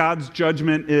evidence that God's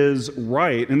judgment is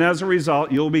right, and as a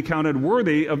result, you'll be counted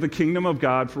worthy of the kingdom of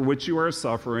God for which you are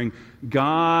suffering.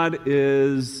 God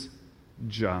is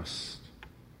just."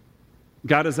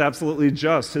 God is absolutely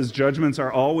just. His judgments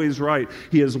are always right.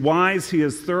 He is wise, he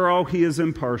is thorough, he is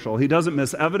impartial. He doesn't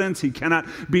miss evidence, he cannot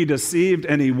be deceived,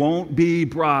 and he won't be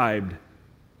bribed.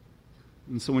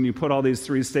 And so when you put all these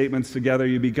three statements together,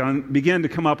 you begin to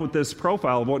come up with this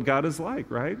profile of what God is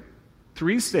like, right?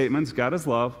 Three statements: God is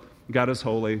love, God is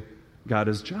holy, God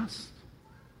is just.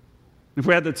 If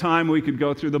we had the time, we could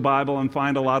go through the Bible and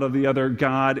find a lot of the other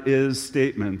God is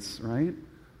statements, right?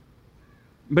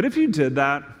 But if you did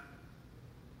that,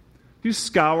 if you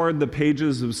scoured the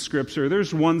pages of Scripture,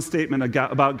 there's one statement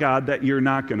about God that you're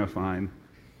not going to find.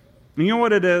 And you know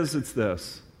what it is? It's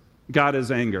this. God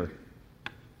is anger.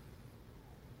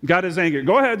 God is anger.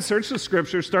 Go ahead, search the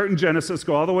Scripture, start in Genesis,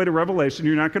 go all the way to Revelation.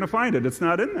 You're not going to find it. It's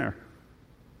not in there.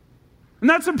 And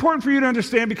that's important for you to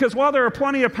understand because while there are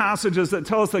plenty of passages that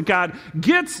tell us that God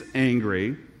gets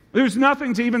angry, there's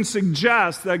nothing to even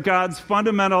suggest that God's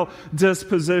fundamental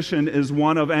disposition is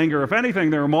one of anger. If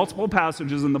anything, there are multiple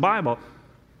passages in the Bible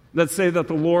that say that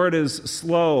the Lord is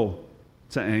slow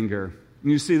to anger.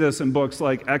 And you see this in books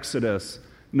like Exodus,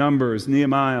 Numbers,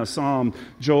 Nehemiah, Psalm,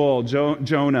 Joel,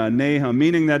 Jonah, Nahum,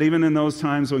 meaning that even in those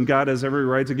times when God has every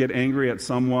right to get angry at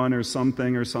someone or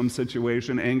something or some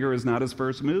situation, anger is not his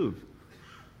first move.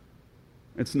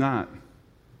 It's not.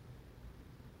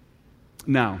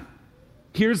 Now,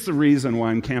 here's the reason why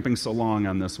I'm camping so long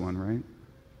on this one, right?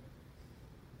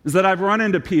 Is that I've run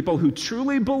into people who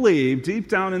truly believe deep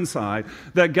down inside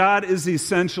that God is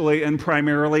essentially and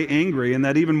primarily angry, and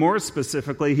that even more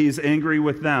specifically, he's angry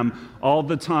with them all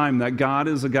the time, that God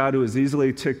is a God who is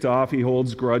easily ticked off, he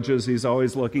holds grudges, he's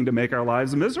always looking to make our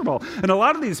lives miserable. And a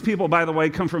lot of these people, by the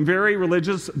way, come from very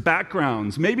religious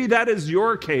backgrounds. Maybe that is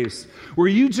your case, where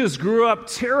you just grew up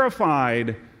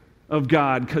terrified of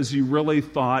God because you really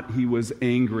thought he was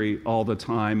angry all the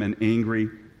time and angry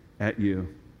at you.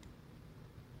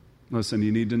 Listen,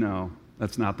 you need to know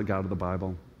that's not the God of the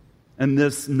Bible. And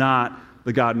this not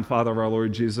the God and Father of our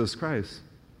Lord Jesus Christ.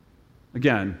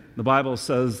 Again, the Bible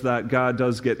says that God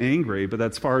does get angry, but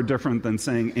that's far different than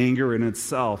saying anger in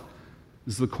itself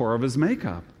is the core of his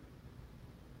makeup.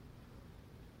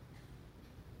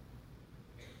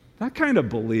 That kind of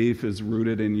belief is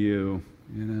rooted in you.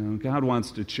 You know, God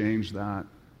wants to change that.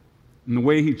 And the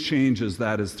way he changes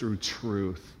that is through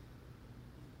truth.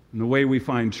 And the way we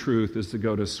find truth is to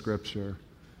go to Scripture.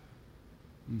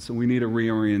 And so we need a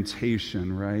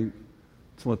reorientation, right?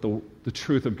 To let the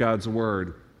truth of God's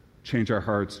Word change our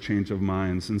hearts, change our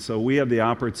minds. And so we have the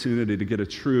opportunity to get a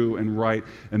true and right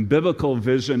and biblical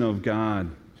vision of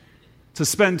God. To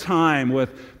spend time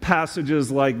with passages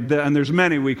like that, and there's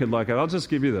many we could look at. I'll just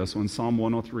give you this one, Psalm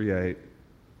 103:8.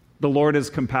 The Lord is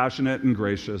compassionate and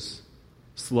gracious,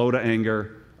 slow to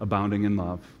anger, abounding in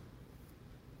love.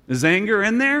 Is anger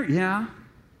in there? Yeah.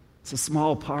 It's a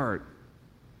small part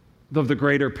of the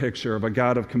greater picture of a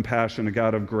God of compassion, a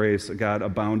God of grace, a God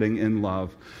abounding in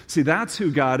love. See, that's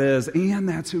who God is, and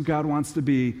that's who God wants to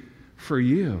be for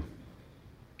you.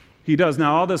 He does.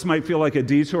 Now, all this might feel like a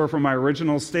detour from my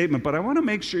original statement, but I want to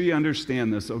make sure you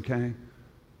understand this, okay?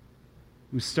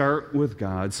 We start with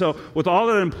God. So, with all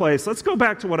that in place, let's go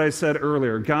back to what I said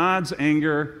earlier. God's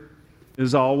anger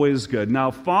is always good.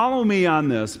 Now, follow me on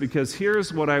this, because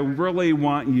here's what I really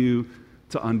want you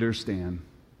to understand.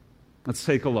 Let's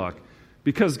take a look.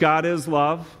 Because God is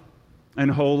love and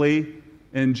holy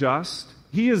and just,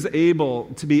 he is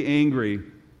able to be angry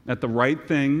at the right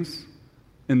things,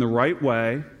 in the right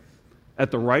way,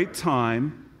 at the right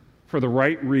time, for the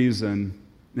right reason,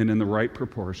 and in the right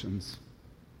proportions.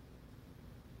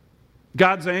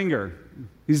 God's anger.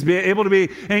 He's able to be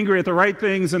angry at the right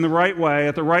things in the right way,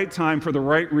 at the right time, for the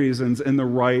right reasons, in the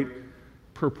right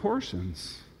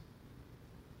proportions.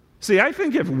 See, I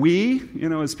think if we,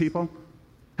 as people,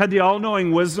 had the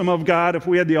all-knowing wisdom of God, if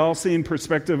we had the all-seeing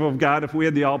perspective of God, if we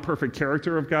had the all-perfect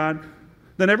character of God,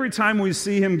 then every time we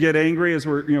see him get angry as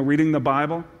we're reading the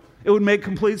Bible, it would make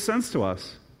complete sense to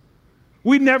us.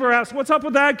 We'd never ask, what's up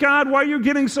with that, God? Why are you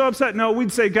getting so upset? No,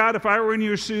 we'd say, God, if I were in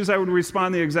your shoes, I would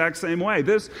respond the exact same way.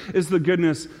 This is the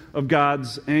goodness of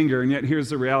God's anger. And yet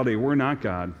here's the reality. We're not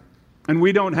God. And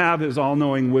we don't have his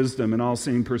all-knowing wisdom and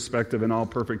all-seeing perspective and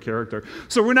all-perfect character.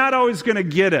 So we're not always going to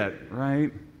get it,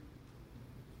 right?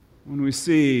 When we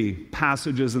see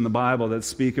passages in the Bible that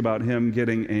speak about him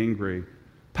getting angry,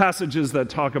 passages that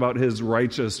talk about his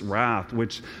righteous wrath,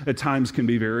 which at times can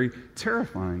be very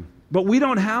terrifying. But we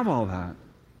don't have all that.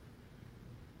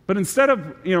 But instead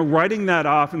of, writing that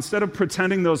off, instead of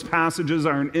pretending those passages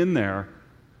aren't in there,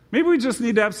 maybe we just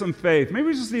need to have some faith. Maybe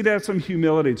we just need to have some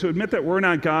humility to admit that we're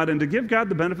not God and to give God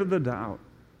the benefit of the doubt.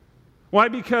 Why?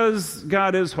 Because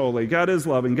God is holy, God is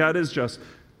loving, God is just.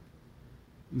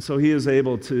 And so he is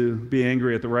able to be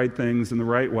angry at the right things in the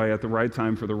right way, at the right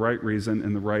time, for the right reason,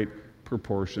 in the right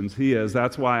proportions. He is.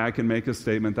 That's why I can make a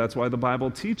statement. That's why the Bible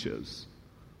teaches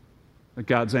that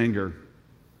God's anger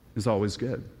is always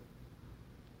good.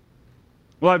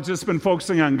 Well, I've just been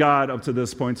focusing on God up to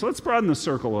this point, so let's broaden the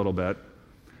circle a little bit.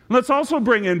 Let's also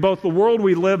bring in both the world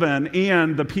we live in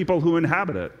and the people who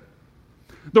inhabit it.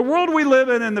 The world we live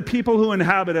in and the people who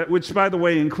inhabit it, which, by the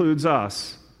way, includes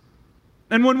us.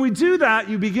 And when we do that,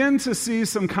 you begin to see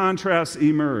some contrasts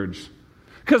emerge.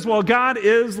 Because while God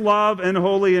is love and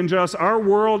holy and just, our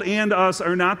world and us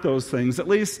are not those things, at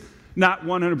least not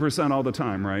 100% all the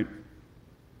time, right?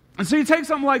 And so you take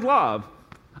something like love.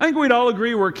 I think we'd all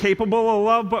agree we're capable of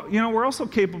love, but we're also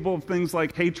capable of things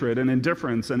like hatred and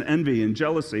indifference and envy and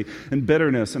jealousy and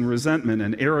bitterness and resentment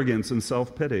and arrogance and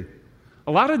self-pity.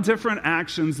 A lot of different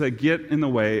actions that get in the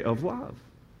way of love.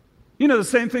 The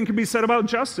same thing can be said about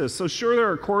justice. So sure,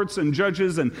 there are courts and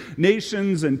judges and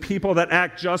nations and people that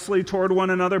act justly toward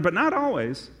one another, but not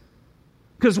always.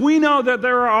 Because we know that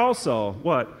there are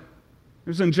also,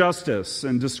 There's injustice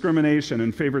and discrimination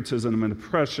and favoritism and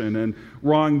oppression and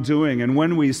wrongdoing. And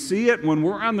when we see it, when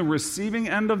we're on the receiving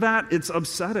end of that, it's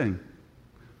upsetting.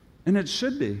 And it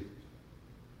should be.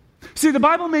 See, the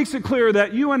Bible makes it clear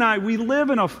that you and I, we live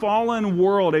in a fallen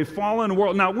world.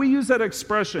 Now, we use that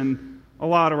expression a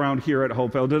lot around here at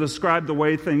Hopevale to describe the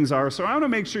way things are. So I want to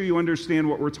make sure you understand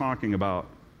what we're talking about.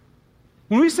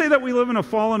 When we say that we live in a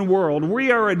fallen world, we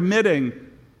are admitting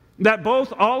that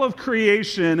both all of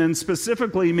creation and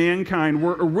specifically mankind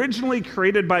were originally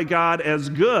created by God as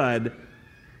good,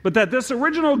 but that this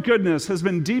original goodness has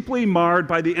been deeply marred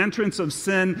by the entrance of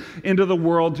sin into the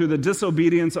world through the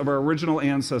disobedience of our original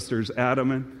ancestors,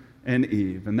 Adam and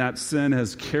Eve. And that sin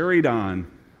has carried on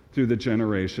through the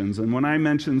generations. And when I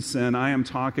mention sin, I am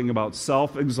talking about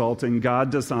self-exalting,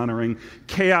 God-dishonoring,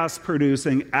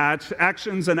 chaos-producing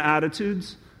actions and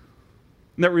attitudes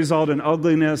that result in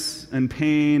ugliness and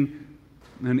pain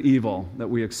and evil that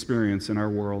we experience in our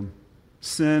world.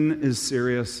 Sin is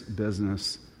serious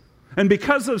business. And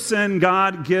because of sin,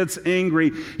 God gets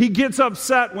angry. He gets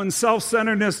upset when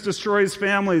self-centeredness destroys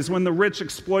families, when the rich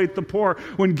exploit the poor,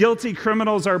 when guilty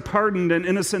criminals are pardoned and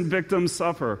innocent victims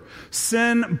suffer.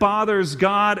 Sin bothers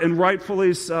God, and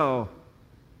rightfully so.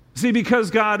 See, because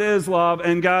God is love,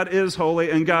 and God is holy,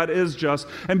 and God is just,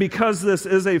 and because this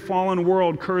is a fallen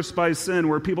world cursed by sin,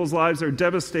 where people's lives are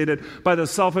devastated by the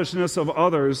selfishness of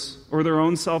others or their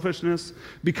own selfishness,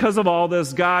 because of all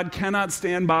this, God cannot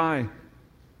stand by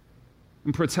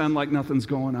and pretend like nothing's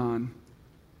going on.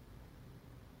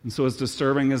 And so as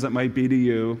disturbing as it might be to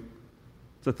you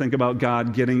to think about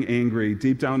God getting angry,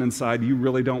 deep down inside, you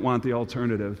really don't want the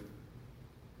alternative.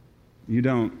 You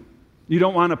don't. You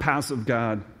don't want a passive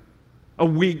God, a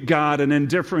weak God, an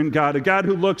indifferent God, a God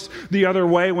who looks the other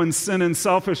way when sin and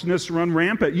selfishness run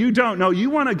rampant. You don't. No,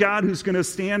 you want a God who's going to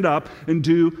stand up and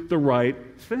do the right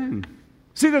thing.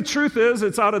 See, the truth is,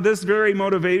 it's out of this very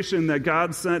motivation that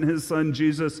God sent his son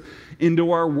Jesus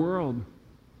into our world.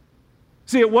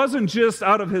 See, it wasn't just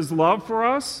out of his love for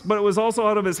us, but it was also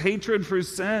out of his hatred for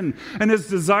sin and his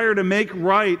desire to make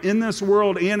right in this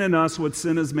world and in us what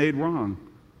sin has made wrong.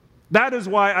 That is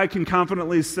why I can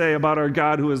confidently say about our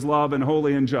God who is love and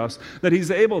holy and just, that he's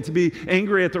able to be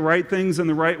angry at the right things in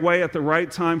the right way at the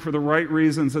right time for the right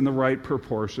reasons and the right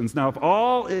proportions. Now, if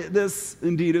all this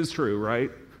indeed is true, right,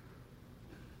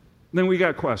 then we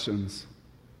got questions.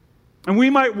 And we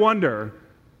might wonder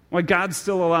why God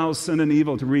still allows sin and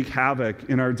evil to wreak havoc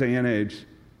in our day and age.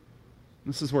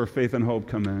 This is where faith and hope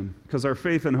come in. Because our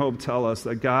faith and hope tell us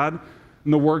that God,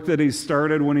 and the work that he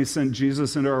started when he sent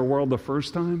Jesus into our world the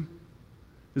first time,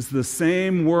 is the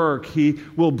same work he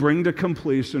will bring to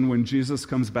completion when Jesus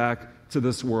comes back to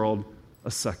this world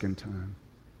a second time.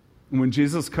 And when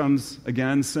Jesus comes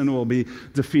again, sin will be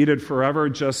defeated forever,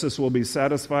 justice will be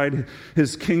satisfied,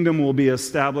 his kingdom will be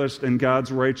established, and God's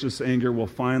righteous anger will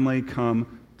finally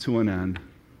come to an end.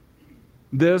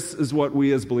 This is what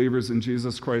we as believers in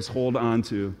Jesus Christ hold on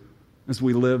to as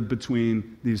we live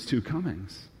between these two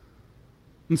comings.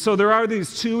 And so there are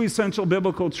these two essential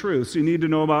biblical truths you need to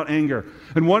know about anger.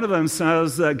 And one of them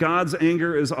says that God's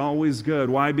anger is always good.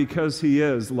 Why? Because he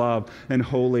is love and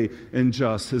holy and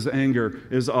just. His anger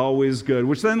is always good.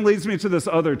 Which then leads me to this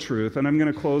other truth, and I'm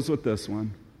going to close with this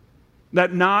one.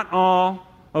 That not all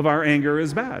of our anger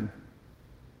is bad.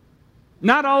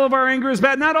 Not all of our anger is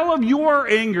bad. Not all of your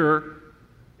anger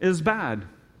is bad.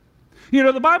 You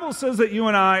know, the Bible says that you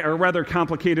and I are rather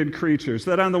complicated creatures,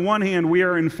 that on the one hand, we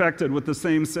are infected with the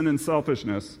same sin and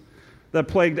selfishness that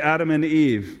plagued Adam and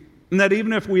Eve, and that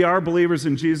even if we are believers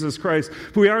in Jesus Christ,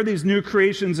 if we are these new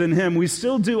creations in him, we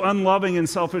still do unloving and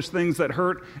selfish things that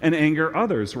hurt and anger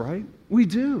others, right? We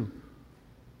do.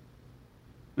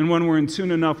 And when we're in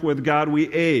tune enough with God,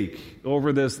 we ache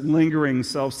over this lingering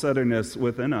self-centeredness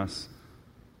within us.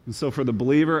 And so for the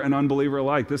believer and unbeliever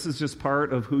alike, this is just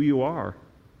part of who you are.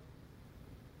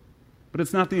 But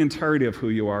it's not the entirety of who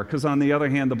you are, because on the other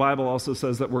hand, the Bible also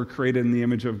says that we're created in the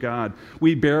image of God.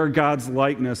 We bear God's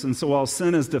likeness, and so while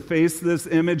sin has defaced this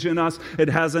image in us, it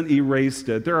hasn't erased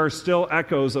it. There are still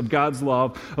echoes of God's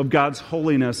love, of God's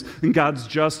holiness, and God's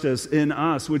justice in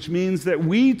us, which means that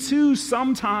we too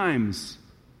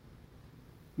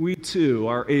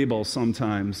are able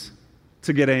sometimes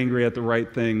to get angry at the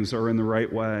right things or in the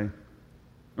right way,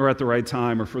 or at the right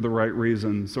time or for the right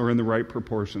reasons or in the right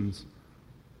proportions.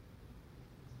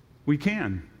 We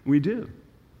can. We do.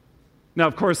 Now,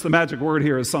 of course, the magic word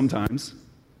here is sometimes,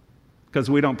 because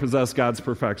we don't possess God's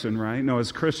perfection, right? No,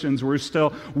 as Christians, we're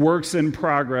still works in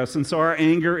progress, and so our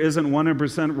anger isn't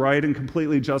 100% right and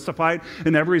completely justified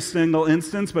in every single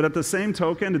instance, but at the same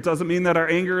token, it doesn't mean that our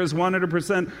anger is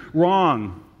 100%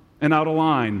 wrong and out of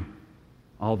line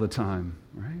all the time,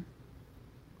 right?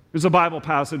 There's a Bible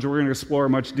passage we're going to explore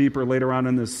much deeper later on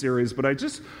in this series, but I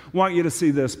just want you to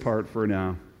see this part for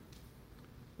now.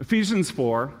 Ephesians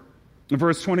 4,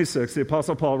 verse 26, the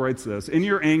Apostle Paul writes this, "In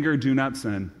your anger, do not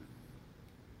sin."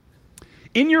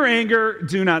 In your anger,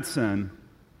 do not sin.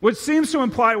 Which seems to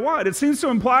imply what? It seems to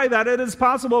imply that it is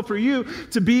possible for you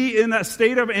to be in that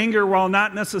state of anger while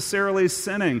not necessarily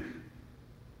sinning.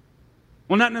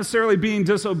 Well, not necessarily being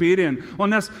disobedient. Well,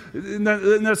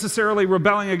 necessarily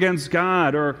rebelling against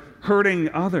God or hurting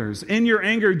others. In your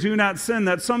anger, do not sin.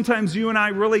 That sometimes you and I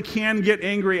really can get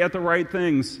angry at the right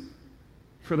things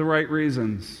for the right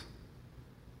reasons.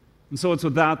 And so it's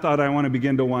with that thought I want to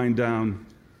begin to wind down.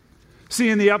 See,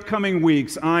 in the upcoming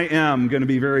weeks, I am going to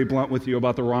be very blunt with you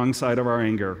about the wrong side of our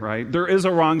anger, right? There is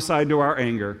a wrong side to our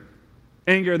anger.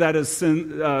 Anger that is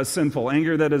sinful,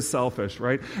 anger that is selfish,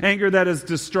 right? Anger that is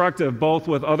destructive, both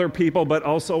with other people but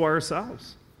also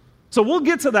ourselves. So we'll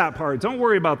get to that part. Don't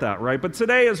worry about that, right? But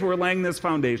today, as we're laying this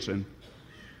foundation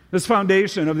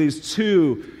of these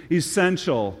two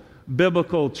essential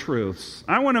biblical truths,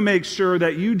 I want to make sure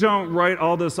that you don't write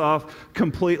all this off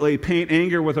completely, paint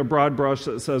anger with a broad brush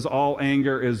that says all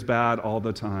anger is bad all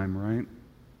the time, right?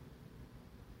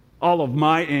 All of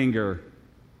my anger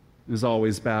is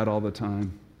always bad all the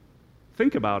time.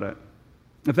 Think about it.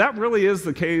 If that really is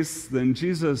the case, then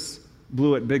Jesus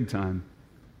blew it big time.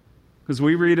 Because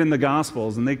we read in the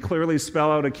Gospels, and they clearly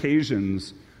spell out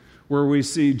occasions where we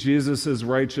see Jesus'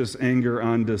 righteous anger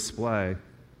on display.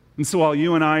 And so while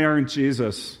you and I aren't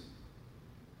Jesus,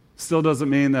 still doesn't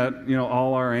mean that,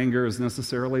 all our anger is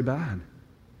necessarily bad.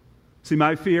 See,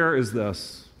 my fear is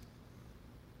this.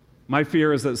 My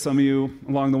fear is that some of you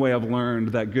along the way have learned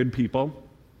that good people,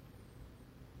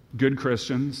 good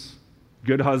Christians,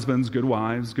 good husbands, good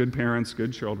wives, good parents,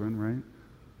 good children, right,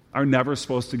 are never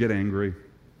supposed to get angry.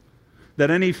 That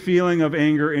any feeling of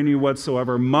anger in you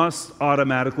whatsoever must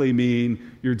automatically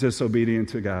mean you're disobedient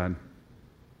to God.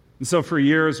 And so for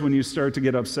years, when you start to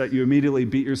get upset, you immediately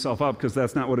beat yourself up because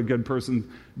that's not what a good person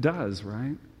does,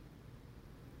 right?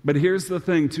 But here's the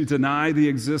thing. To deny the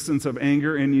existence of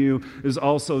anger in you is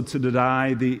also to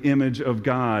deny the image of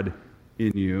God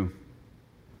in you.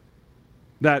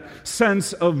 That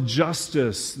sense of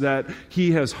justice that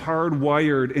He has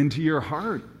hardwired into your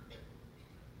heart.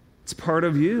 It's part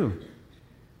of you.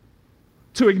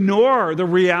 To ignore the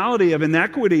reality of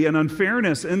inequity and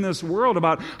unfairness in this world,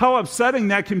 about how upsetting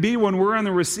that can be when we're on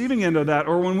the receiving end of that,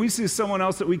 or when we see someone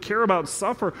else that we care about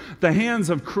suffer at the hands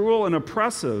of cruel and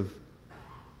oppressive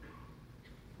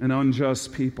and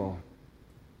unjust people.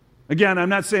 Again, I'm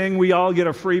not saying we all get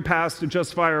a free pass to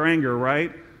justify our anger,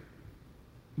 right?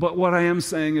 But what I am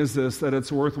saying is this, that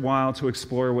it's worthwhile to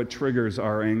explore what triggers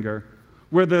our anger,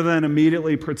 rather than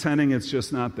immediately pretending it's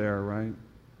just not there, right?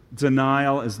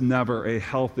 Denial is never a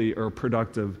healthy or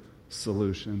productive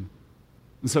solution.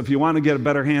 And so if you want to get a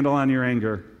better handle on your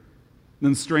anger,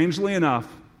 then strangely enough,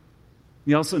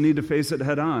 you also need to face it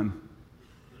head on.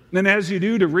 And as you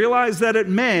do, to realize that it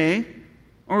may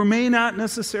or may not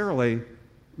necessarily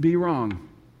be wrong.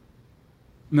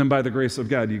 And then by the grace of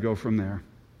God, you go from there.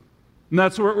 And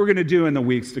that's what we're going to do in the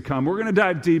weeks to come. We're going to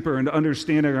dive deeper into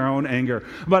understanding our own anger,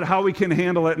 about how we can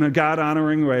handle it in a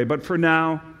God-honoring way. But for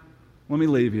now, let me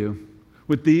leave you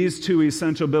with these two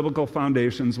essential biblical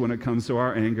foundations when it comes to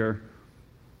our anger.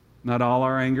 Not all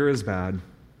our anger is bad,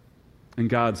 and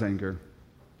God's anger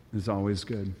is always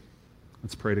good.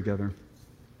 Let's pray together.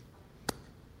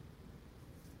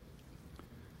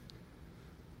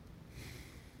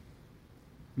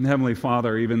 And Heavenly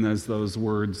Father, even as those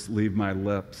words leave my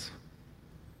lips,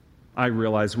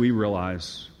 we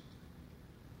realize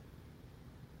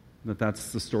that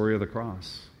that's the story of the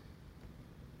cross.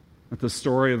 That the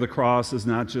story of the cross is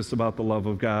not just about the love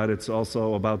of God, it's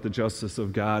also about the justice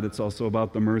of God, it's also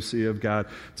about the mercy of God,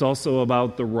 it's also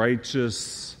about the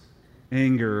righteous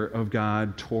anger of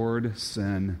God toward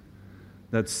sin,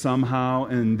 that somehow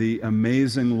in the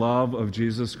amazing love of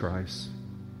Jesus Christ,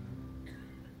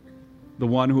 the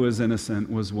one who is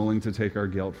innocent was willing to take our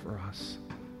guilt for us.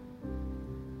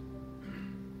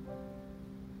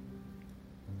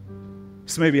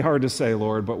 This may be hard to say,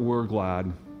 Lord, but we're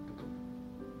glad.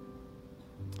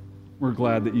 We're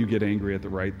glad that you get angry at the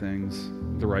right things,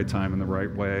 the right time, in the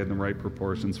right way, in the right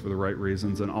proportions, for the right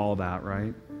reasons, and all that,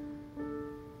 right?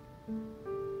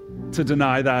 To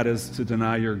deny that is to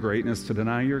deny your greatness, to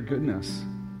deny your goodness.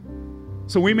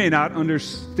 So we may not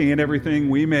understand everything.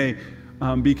 We may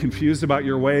be confused about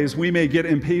your ways. We may get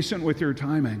impatient with your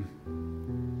timing.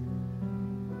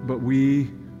 But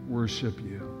we worship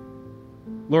you.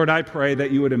 Lord, I pray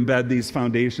that you would embed these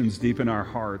foundations deep in our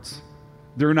hearts.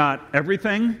 They're not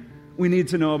everything we need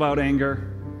to know about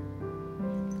anger,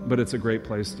 but it's a great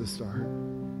place to start.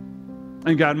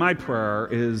 And God, my prayer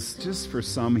is just for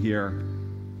some here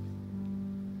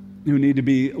who need to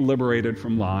be liberated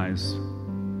from lies.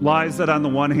 Lies that on the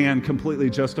one hand completely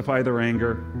justify their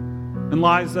anger, and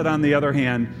lies that on the other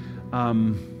hand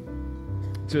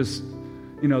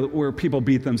where people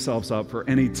beat themselves up for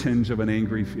any tinge of an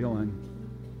angry feeling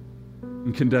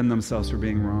and condemn themselves for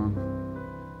being wrong.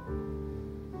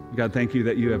 God, thank you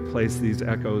that you have placed these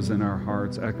echoes in our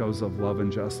hearts, echoes of love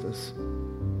and justice.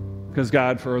 Because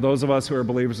God, for those of us who are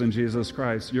believers in Jesus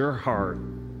Christ, your heart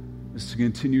is to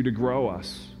continue to grow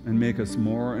us and make us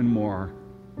more and more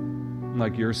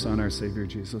like your Son, our Savior,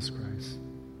 Jesus Christ.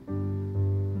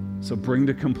 So bring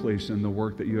to completion the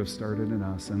work that you have started in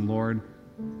us. And Lord,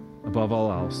 above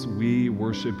all else, we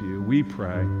worship you. We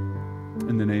pray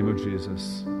in the name of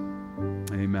Jesus.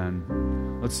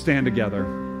 Amen. Let's stand together.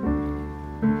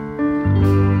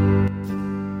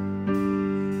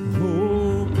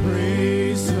 Oh,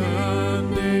 praise the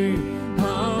name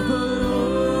of the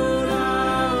Lord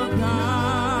our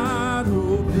God.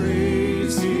 Oh,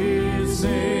 praise his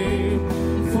name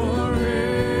forevermore.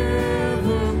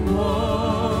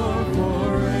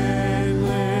 For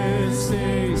endless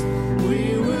days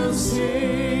we will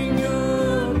sing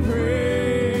your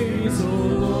praise, O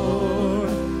Lord,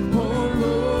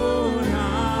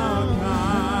 our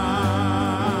God.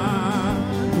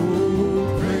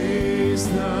 Oh, praise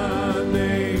the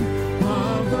name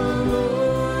of the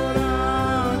Lord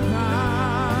our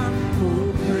God.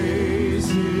 Oh, praise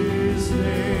his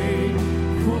name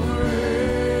forevermore.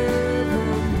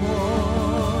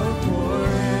 For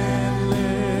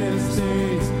endless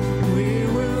days we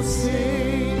will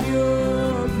sing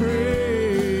your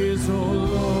praise, O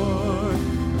Lord,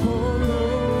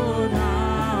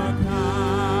 our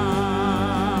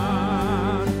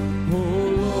God. O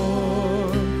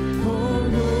Lord,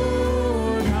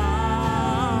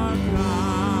 our God.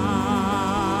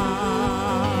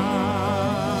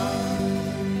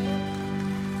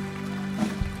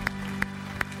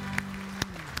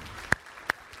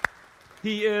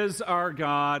 He is our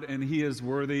God, and he is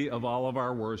worthy of all of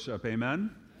our worship. Amen?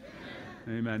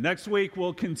 Amen. Next week,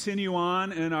 we'll continue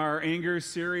on in our anger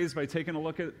series by taking a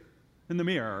look in the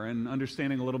mirror and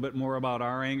understanding a little bit more about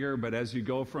our anger. But as you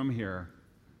go from here,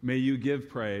 may you give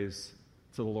praise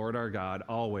to the Lord our God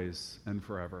always and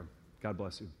forever. God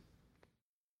bless you.